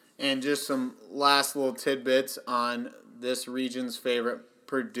 And just some last little tidbits on this region's favorite,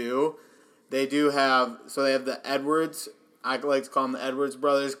 Purdue. They have the Edwards, I like to call them the Edwards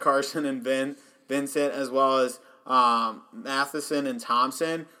brothers, Carson and Vincent, as well as Matheson and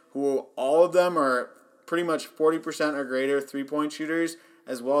Thompson, who all of them are pretty much 40% or greater three-point shooters,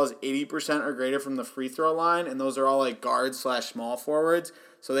 as well as 80% or greater from the free throw line, and those are all like guards/small forwards.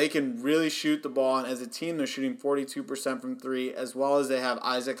 So they can really shoot the ball, and as a team, they're shooting 42% from three, as well as they have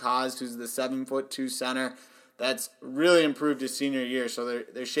Isaac Haas, who's the 7'2" center. That's really improved his senior year, so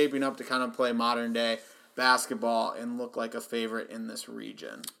they're shaping up to kind of play modern-day basketball and look like a favorite in this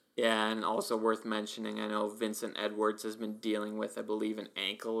region. Yeah, and also worth mentioning, I know Vincent Edwards has been dealing with, I believe, an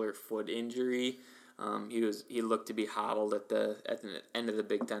ankle or foot injury. He looked to be hobbled at the end of the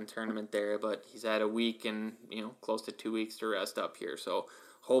Big Ten tournament there, but he's had a week and close to 2 weeks to rest up here. So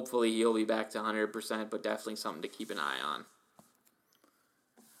hopefully he'll be back to 100%, but definitely something to keep an eye on.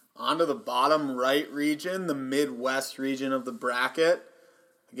 On to the bottom right region, the Midwest region of the bracket.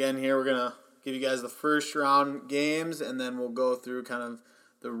 Again, here we're going to give you guys the first round games, and then we'll go through kind of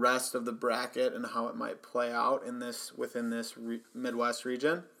the rest of the bracket and how it might play out within this Midwest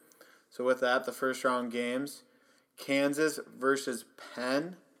region. So with that, the first round games, Kansas versus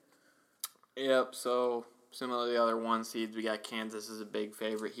Penn. Yep, so similar to the other one seeds, we got Kansas as a big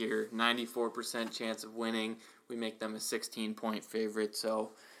favorite here. 94% chance of winning. We make them a 16-point favorite,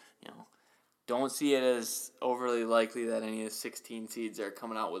 so don't see it as overly likely that any of the 16 seeds are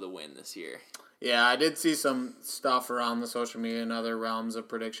coming out with a win this year. Yeah, I did see some stuff around the social media and other realms of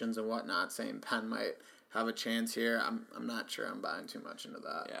predictions and whatnot saying Penn might have a chance here. I'm not sure I'm buying too much into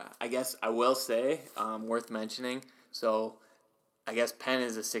that. Yeah, I guess I will say, worth mentioning, so I guess Penn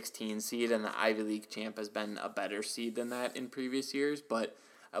is a 16 seed and the Ivy League champ has been a better seed than that in previous years, but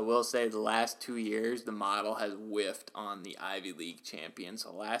I will say the last 2 years, the model has whiffed on the Ivy League champion.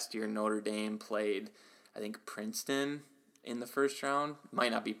 So last year, Notre Dame played, I think, Princeton in the first round.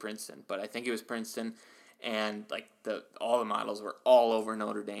 Might not be Princeton, but I think it was Princeton. And all the models were all over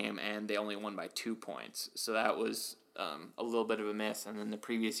Notre Dame, and they only won by 2 points. So that was a little bit of a miss. And then the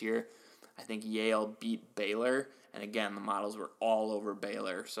previous year, I think Yale beat Baylor. And again, the models were all over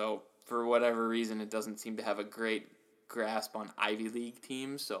Baylor. So for whatever reason, it doesn't seem to have a great grasp on Ivy League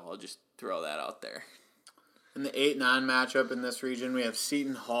teams, so I'll just throw that out there. In the 8-9 matchup in this region, we have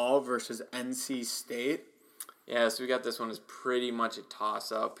Seton Hall versus NC State. Yeah, so we got this one as pretty much a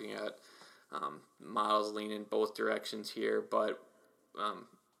toss-up. You got models leaning both directions here, but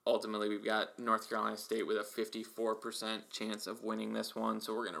ultimately we've got North Carolina State with a 54% chance of winning this one,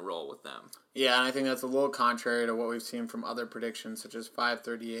 so we're going to roll with them. Yeah, and I think that's a little contrary to what we've seen from other predictions, such as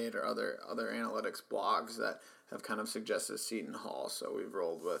 538 or other analytics blogs that have kind of suggested Seton Hall, so we've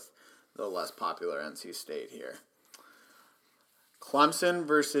rolled with the less popular NC State here. Clemson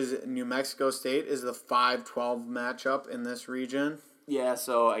versus New Mexico State is the 5-12 matchup in this region. Yeah,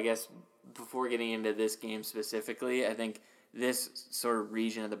 so I guess before getting into this game specifically, I think this sort of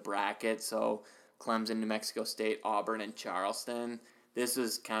region of the bracket, so Clemson, New Mexico State, Auburn, and Charleston, this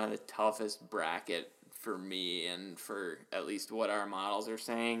was kind of the toughest bracket for me and for at least what our models are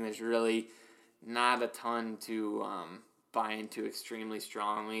saying. There's really not a ton to buy into extremely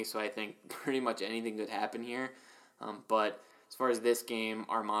strongly, so I think pretty much anything could happen here. But as far as this game,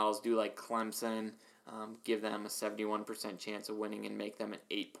 our models do like Clemson, give them a 71% chance of winning and make them an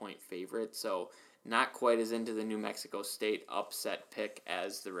 8-point favorite. So not quite as into the New Mexico State upset pick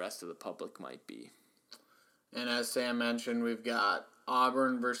as the rest of the public might be. And as Sam mentioned, we've got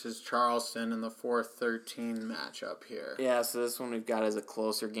Auburn versus Charleston in the 4-13 matchup here. Yeah, so this one we've got as a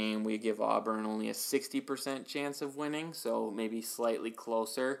closer game. We give Auburn only a 60% chance of winning, so maybe slightly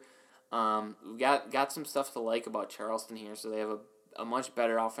closer. We've got some stuff to like about Charleston here. So they have a much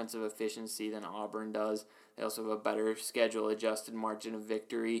better offensive efficiency than Auburn does. They also have a better schedule-adjusted margin of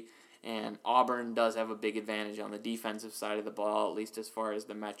victory. And Auburn does have a big advantage on the defensive side of the ball, at least as far as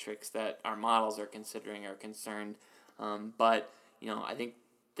the metrics that our models are considering are concerned. But, I think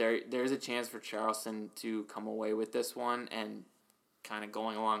there's a chance for Charleston to come away with this one, and kind of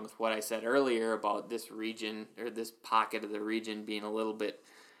going along with what I said earlier about this region or this pocket of the region being a little bit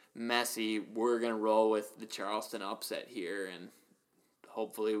messy, we're going to roll with the Charleston upset here, and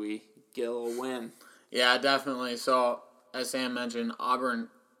hopefully we get a little win. Yeah, definitely. So, as Sam mentioned, Auburn,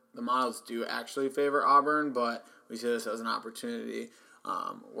 the models do actually favor Auburn, but we see this as an opportunity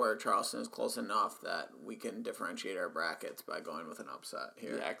where Charleston is close enough that we can differentiate our brackets by going with an upset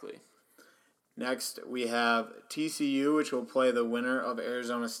here. Exactly. Next, we have TCU, which will play the winner of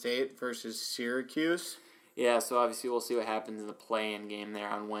Arizona State versus Syracuse. Yeah, so obviously we'll see what happens in the play-in game there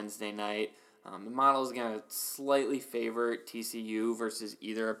on Wednesday night. The model is going to slightly favor TCU versus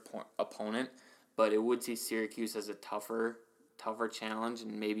either opponent, but it would see Syracuse as a tougher challenge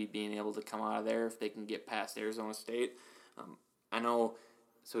and maybe being able to come out of there if they can get past Arizona State. I know,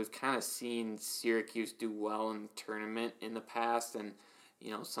 so we've kind of seen Syracuse do well in the tournament in the past, and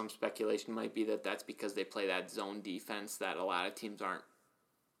some speculation might be that that's because they play that zone defense that a lot of teams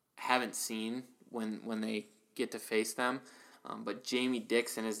haven't seen when they get to face them. But Jamie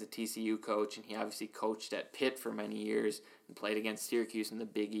Dixon is the TCU coach, and he obviously coached at Pitt for many years and played against Syracuse in the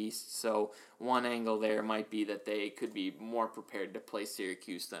Big East. So one angle there might be that they could be more prepared to play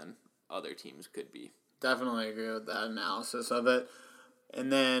Syracuse than other teams could be. Definitely agree with that analysis of it.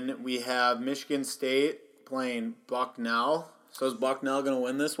 And then we have Michigan State playing Bucknell. So is Bucknell going to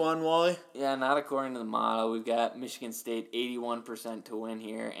win this one, Wally? Yeah, not according to the model. We've got Michigan State 81% to win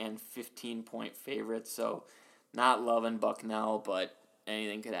here and 15-point favorites. So not loving Bucknell, but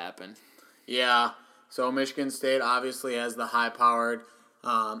anything could happen. Yeah. So Michigan State obviously has the high-powered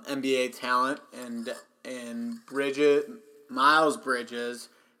NBA talent, and Miles Bridges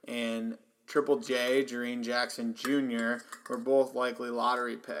and Triple J, Jareen Jackson Jr., were both likely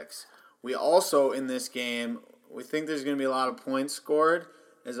lottery picks. We also, in this game, we think there's going to be a lot of points scored,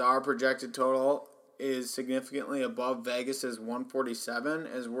 as our projected total is significantly above Vegas's 147,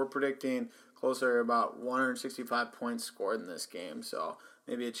 as we're predicting closer to about 165 points scored in this game. So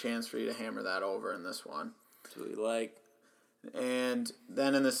maybe a chance for you to hammer that over in this one. That's what we like. And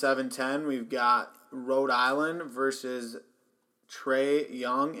then in the 7-10, we've got Rhode Island versus Trae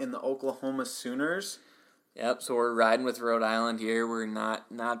Young in the Oklahoma Sooners. Yep, so we're riding with Rhode Island here. We're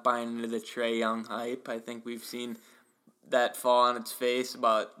not buying into the Trae Young hype. I think we've seen that fall on its face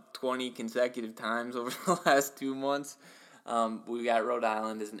about 20 consecutive times over the last 2 months. We got Rhode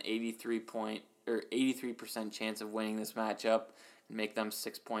Island as an 83% chance of winning this matchup and make them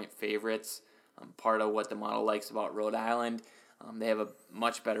 6-point favorites. Part of what the model likes about Rhode Island, they have a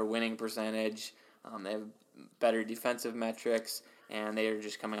much better winning percentage. They have better defensive metrics, and they are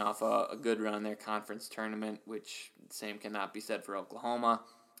just coming off a good run in their conference tournament, which the same cannot be said for Oklahoma.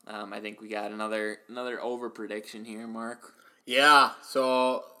 I think we got another over prediction here, Mark. Yeah,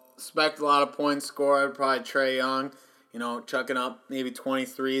 so expect a lot of points scored. Probably Trae Young, chucking up maybe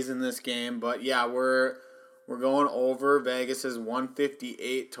 23s in this game. But yeah, we're going over Vegas's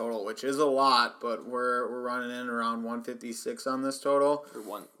 158 total, which is a lot, but we're running in around 156 on this total. Or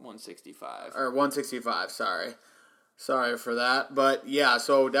 165. Or 165, sorry. Sorry for that. But yeah,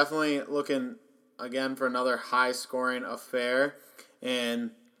 so definitely looking again for another high-scoring affair.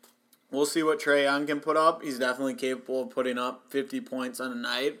 And we'll see what Trae Young can put up. He's definitely capable of putting up 50 points on a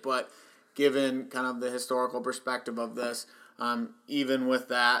night, but given kind of the historical perspective of this, even with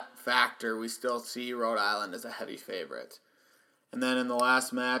that factor, we still see Rhode Island as a heavy favorite. And then in the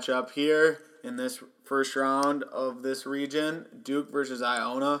last matchup here, in this first round of this region, Duke versus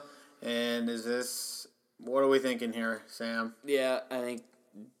Iona. And what are we thinking here, Sam? Yeah, I think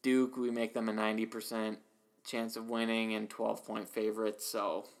Duke, we make them a 90% chance of winning and 12-point favorites,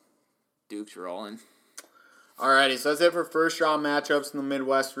 so Duke's rolling. Alrighty, so that's it for first round matchups in the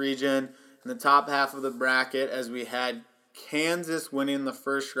Midwest region. In the top half of the bracket, as we had Kansas winning the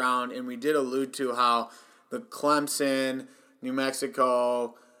first round, and we did allude to how the Clemson, New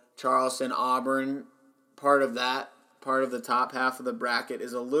Mexico, Charleston, Auburn part of the top half of the bracket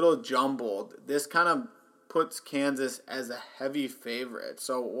is a little jumbled. This kind of puts Kansas as a heavy favorite.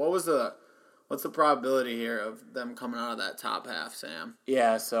 So what's the probability here of them coming out of that top half, Sam?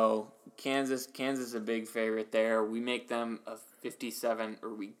 Yeah, so Kansas a big favorite there. We make them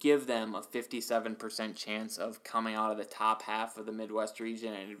we give them a 57% chance of coming out of the top half of the Midwest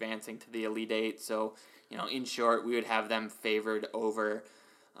region and advancing to the Elite Eight. So, in short, we would have them favored over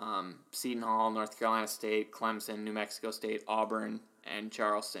Seton Hall, North Carolina State, Clemson, New Mexico State, Auburn, and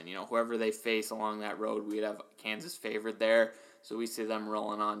Charleston. Whoever they face along that road, we'd have Kansas favored there. So we see them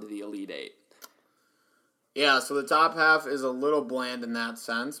rolling on to the Elite Eight. Yeah, so the top half is a little bland in that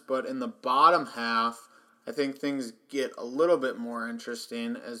sense, but in the bottom half, I think things get a little bit more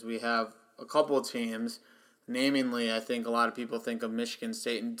interesting as we have a couple of teams. Namely, I think a lot of people think of Michigan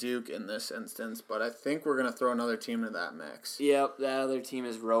State and Duke in this instance, but I think we're going to throw another team into that mix. Yep, that other team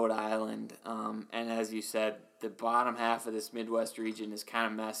is Rhode Island. And as you said, the bottom half of this Midwest region is kind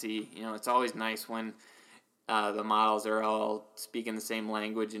of messy. It's always nice when the models are all speaking the same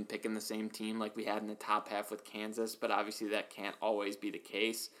language and picking the same team like we had in the top half with Kansas, but obviously that can't always be the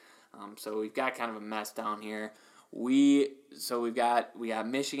case. So we've got kind of a mess down here. We got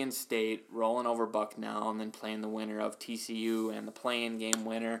Michigan State rolling over Bucknell and then playing the winner of TCU and the play-in game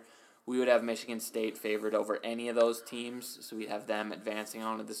winner. We would have Michigan State favored over any of those teams, so we'd have them advancing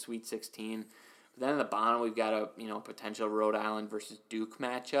on to the Sweet 16. But then at the bottom, we've got a potential Rhode Island versus Duke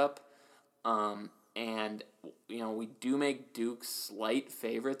matchup. And we do make Duke slight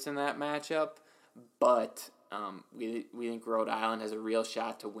favorites in that matchup, but we think Rhode Island has a real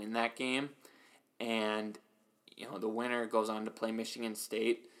shot to win that game. And the winner goes on to play Michigan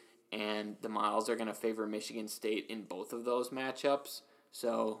State, and the models are going to favor Michigan State in both of those matchups.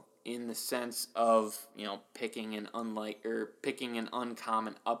 So in the sense of picking an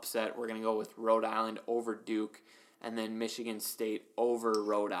uncommon upset, we're going to go with Rhode Island over Duke, and then Michigan State over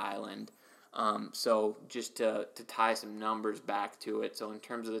Rhode Island. So just to tie some numbers back to it, so in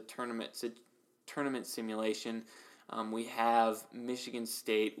terms of the tournament simulation, we have Michigan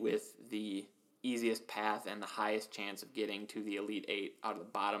State with the easiest path and the highest chance of getting to the Elite Eight out of the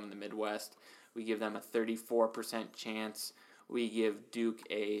bottom of the Midwest. We give them a 34% chance. We give Duke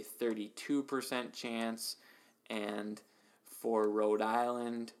a 32% chance. And for Rhode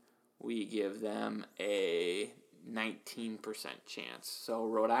Island, we give them a 19% chance. So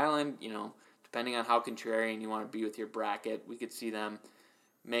Rhode Island, depending on how contrarian you want to be with your bracket, we could see them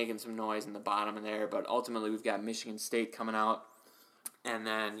making some noise in the bottom of there. But ultimately, we've got Michigan State coming out. And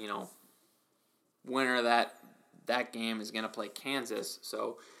then, winner of that game is going to play Kansas.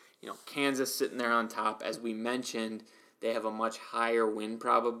 So, Kansas sitting there on top. As we mentioned, they have a much higher win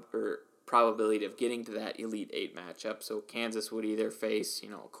probability of getting to that Elite Eight matchup. So Kansas would either face,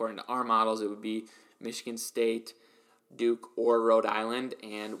 according to our models, it would be Michigan State, Duke, or Rhode Island,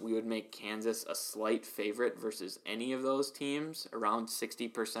 and we would make Kansas a slight favorite versus any of those teams, around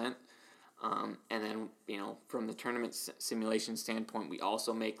 60%. And then, from the tournament simulation standpoint, we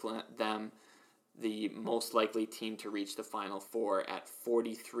also make them the most likely team to reach the Final Four at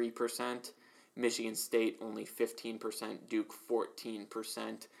 43%. Michigan State only 15%, Duke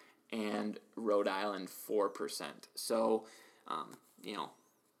 14%, and Rhode Island 4%. So,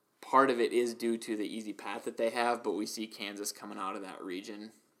 part of it is due to the easy path that they have, but we see Kansas coming out of that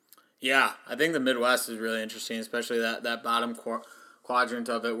region. Yeah, I think the Midwest is really interesting, especially that bottom quadrant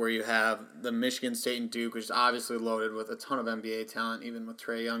of it where you have the Michigan State and Duke, which is obviously loaded with a ton of NBA talent, even with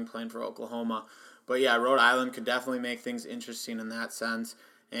Trae Young playing for Oklahoma. But yeah, Rhode Island could definitely make things interesting in that sense.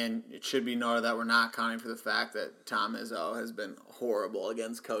 And it should be noted that we're not counting for the fact that Tom Izzo has been horrible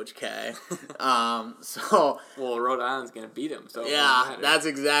against Coach K. Well, Rhode Island's going to beat him. So yeah, that's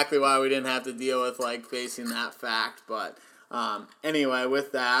exactly why we didn't have to deal with facing that fact. But anyway,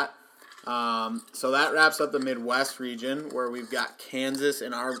 with that, so that wraps up the Midwest region where we've got Kansas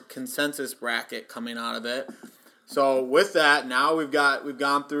in our consensus bracket coming out of it. So with that, now we've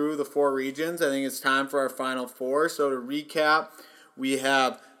gone through the four regions. I think it's time for our Final Four. So to recap, we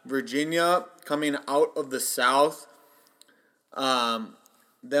have Virginia coming out of the South.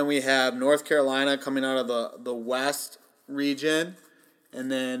 Then we have North Carolina coming out of the West region. And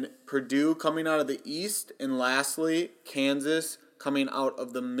then Purdue coming out of the East. And lastly, Kansas coming out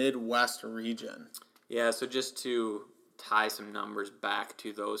of the Midwest region. Yeah, so just to tie some numbers back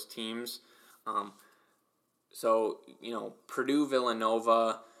to those teams. Purdue,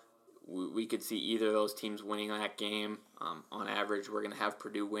 Villanova, we could see either of those teams winning that game. On average, we're going to have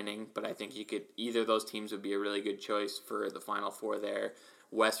Purdue winning, but I think either of those teams would be a really good choice for the Final Four there.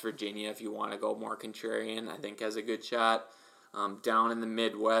 West Virginia, if you want to go more contrarian, I think has a good shot. Down in the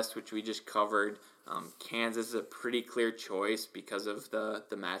Midwest, which we just covered, Kansas is a pretty clear choice because of the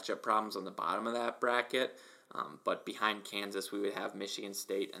matchup problems on the bottom of that bracket. But behind Kansas, we would have Michigan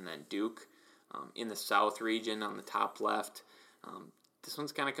State and then Duke. In the South region on the top left, this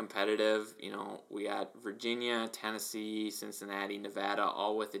one's kind of competitive. We got Virginia, Tennessee, Cincinnati, Nevada,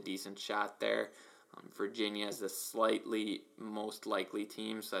 all with a decent shot there. Virginia is the slightly most likely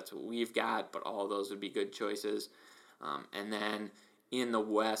team, so that's what we've got, but all of those would be good choices. And then in the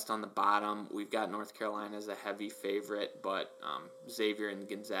West on the bottom, we've got North Carolina as a heavy favorite, but Xavier and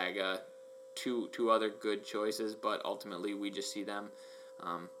Gonzaga, two other good choices, but ultimately we just see them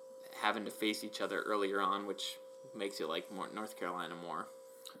having to face each other earlier on, which makes you like North Carolina more.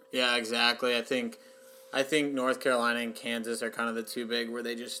 Yeah, exactly. I think North Carolina and Kansas are kind of the two big where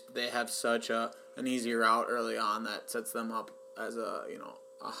they have such an easy route early on that sets them up as a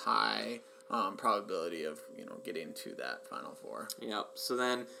high probability of getting to that Final Four. Yep.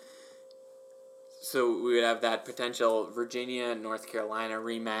 So we would have that potential Virginia North Carolina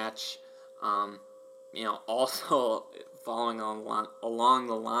rematch. Also following along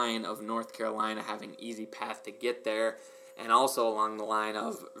the line of North Carolina having easy path to get there, and also along the line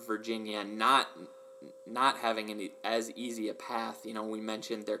of Virginia not having as easy a path. We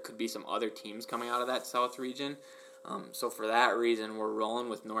mentioned there could be some other teams coming out of that South region. So for that reason, we're rolling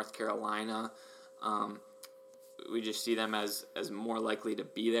with North Carolina. We just see them as more likely to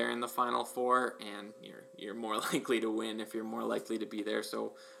be there in the Final Four, and you're more likely to win if you're more likely to be there.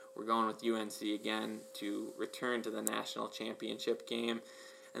 So we're going with UNC again to return to the national championship game.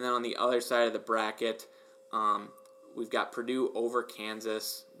 And then on the other side of the bracket, we've got Purdue over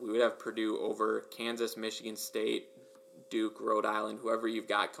Kansas. We would have Purdue over Kansas, Michigan State, Duke, Rhode Island, whoever you've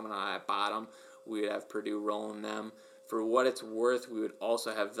got coming out of that bottom. We would have Purdue rolling them. For what it's worth, we would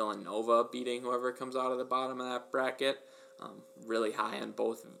also have Villanova beating whoever comes out of the bottom of that bracket. Really high on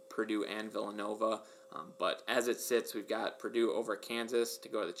both Purdue and Villanova. But as it sits, we've got Purdue over Kansas to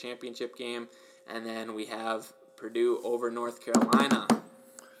go to the championship game. And then we have Purdue over North Carolina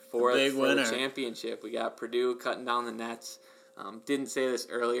for the championship. We got Purdue cutting down the nets. Didn't say this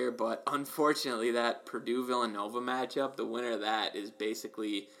earlier, but unfortunately that Purdue-Villanova matchup, the winner of that is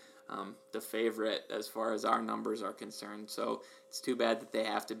basically the favorite as far as our numbers are concerned. So it's too bad that they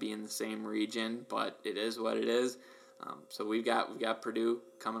have to be in the same region, but it is what it is. So we've got Purdue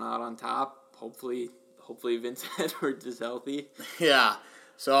coming out on top. Hopefully Vince Edwards is healthy. Yeah.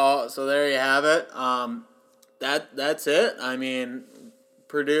 So there you have it. That's it. I mean,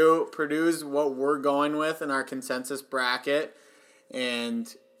 Purdue's what we're going with in our consensus bracket,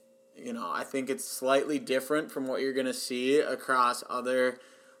 and I think it's slightly different from what you're going to see across other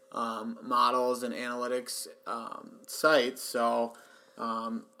models and analytics sites. So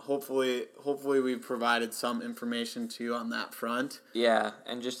hopefully we've provided some information to you on that front. Yeah,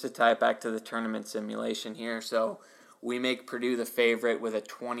 and just to tie it back to the tournament simulation here, so we make Purdue the favorite with a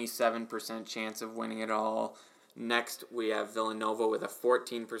 27% chance of winning it all. Next, we have Villanova with a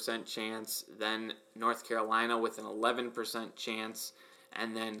 14% chance, then North Carolina with an 11% chance,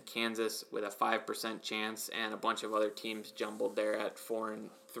 and then Kansas with a 5% chance, and a bunch of other teams jumbled there at 4% and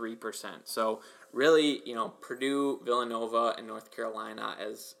 3%. So really, Purdue, Villanova, and North Carolina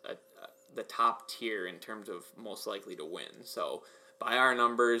as the top tier in terms of most likely to win. So by our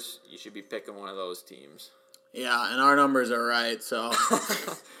numbers, you should be picking one of those teams. Yeah, and our numbers are right, so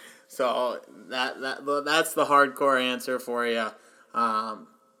so that's the hardcore answer for you.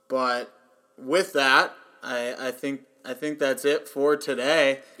 But with that, I think that's it for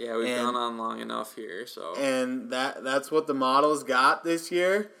today. Yeah, we've gone on long enough here, so. And that's what the model's got this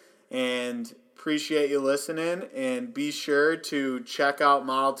year. And appreciate you listening. And be sure to check out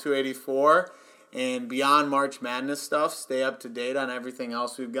Model 284 and beyond March Madness stuff. Stay up to date on everything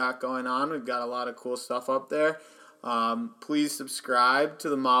else we've got going on. We've got a lot of cool stuff up there. Please subscribe to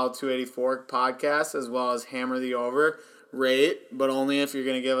the Model 284 podcast as well as Hammer the Over. Rate, but only if you're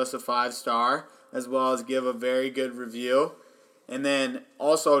going to give us a 5-star, as well as give a very good review. And then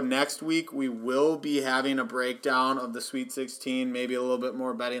also next week we will be having a breakdown of the Sweet 16, maybe a little bit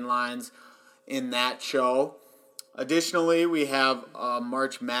more betting lines in that show. Additionally, we have a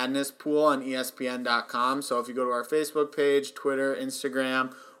March Madness pool on ESPN.com. So if you go to our Facebook page, Twitter,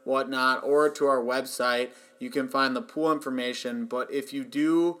 Instagram, whatnot, or to our website, you can find the pool information. But if you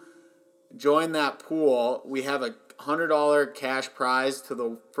do join that pool, we have a $100 cash prize to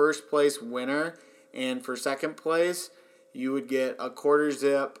the first place winner. And for second place, you would get a quarter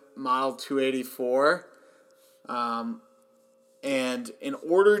zip Model 284. And in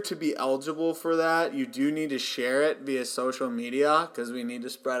order to be eligible for that, you do need to share it via social media because we need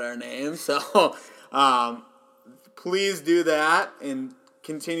to spread our name. So please do that and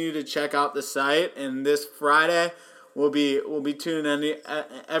continue to check out the site. And this Friday, we'll be tuning in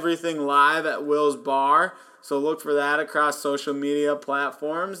everything live at Will's Bar. So look for that across social media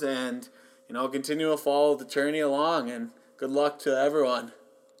platforms and continue to follow the journey along. And good luck to everyone.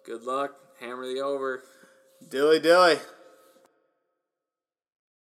 Good luck. Hammer the over. Dilly dilly.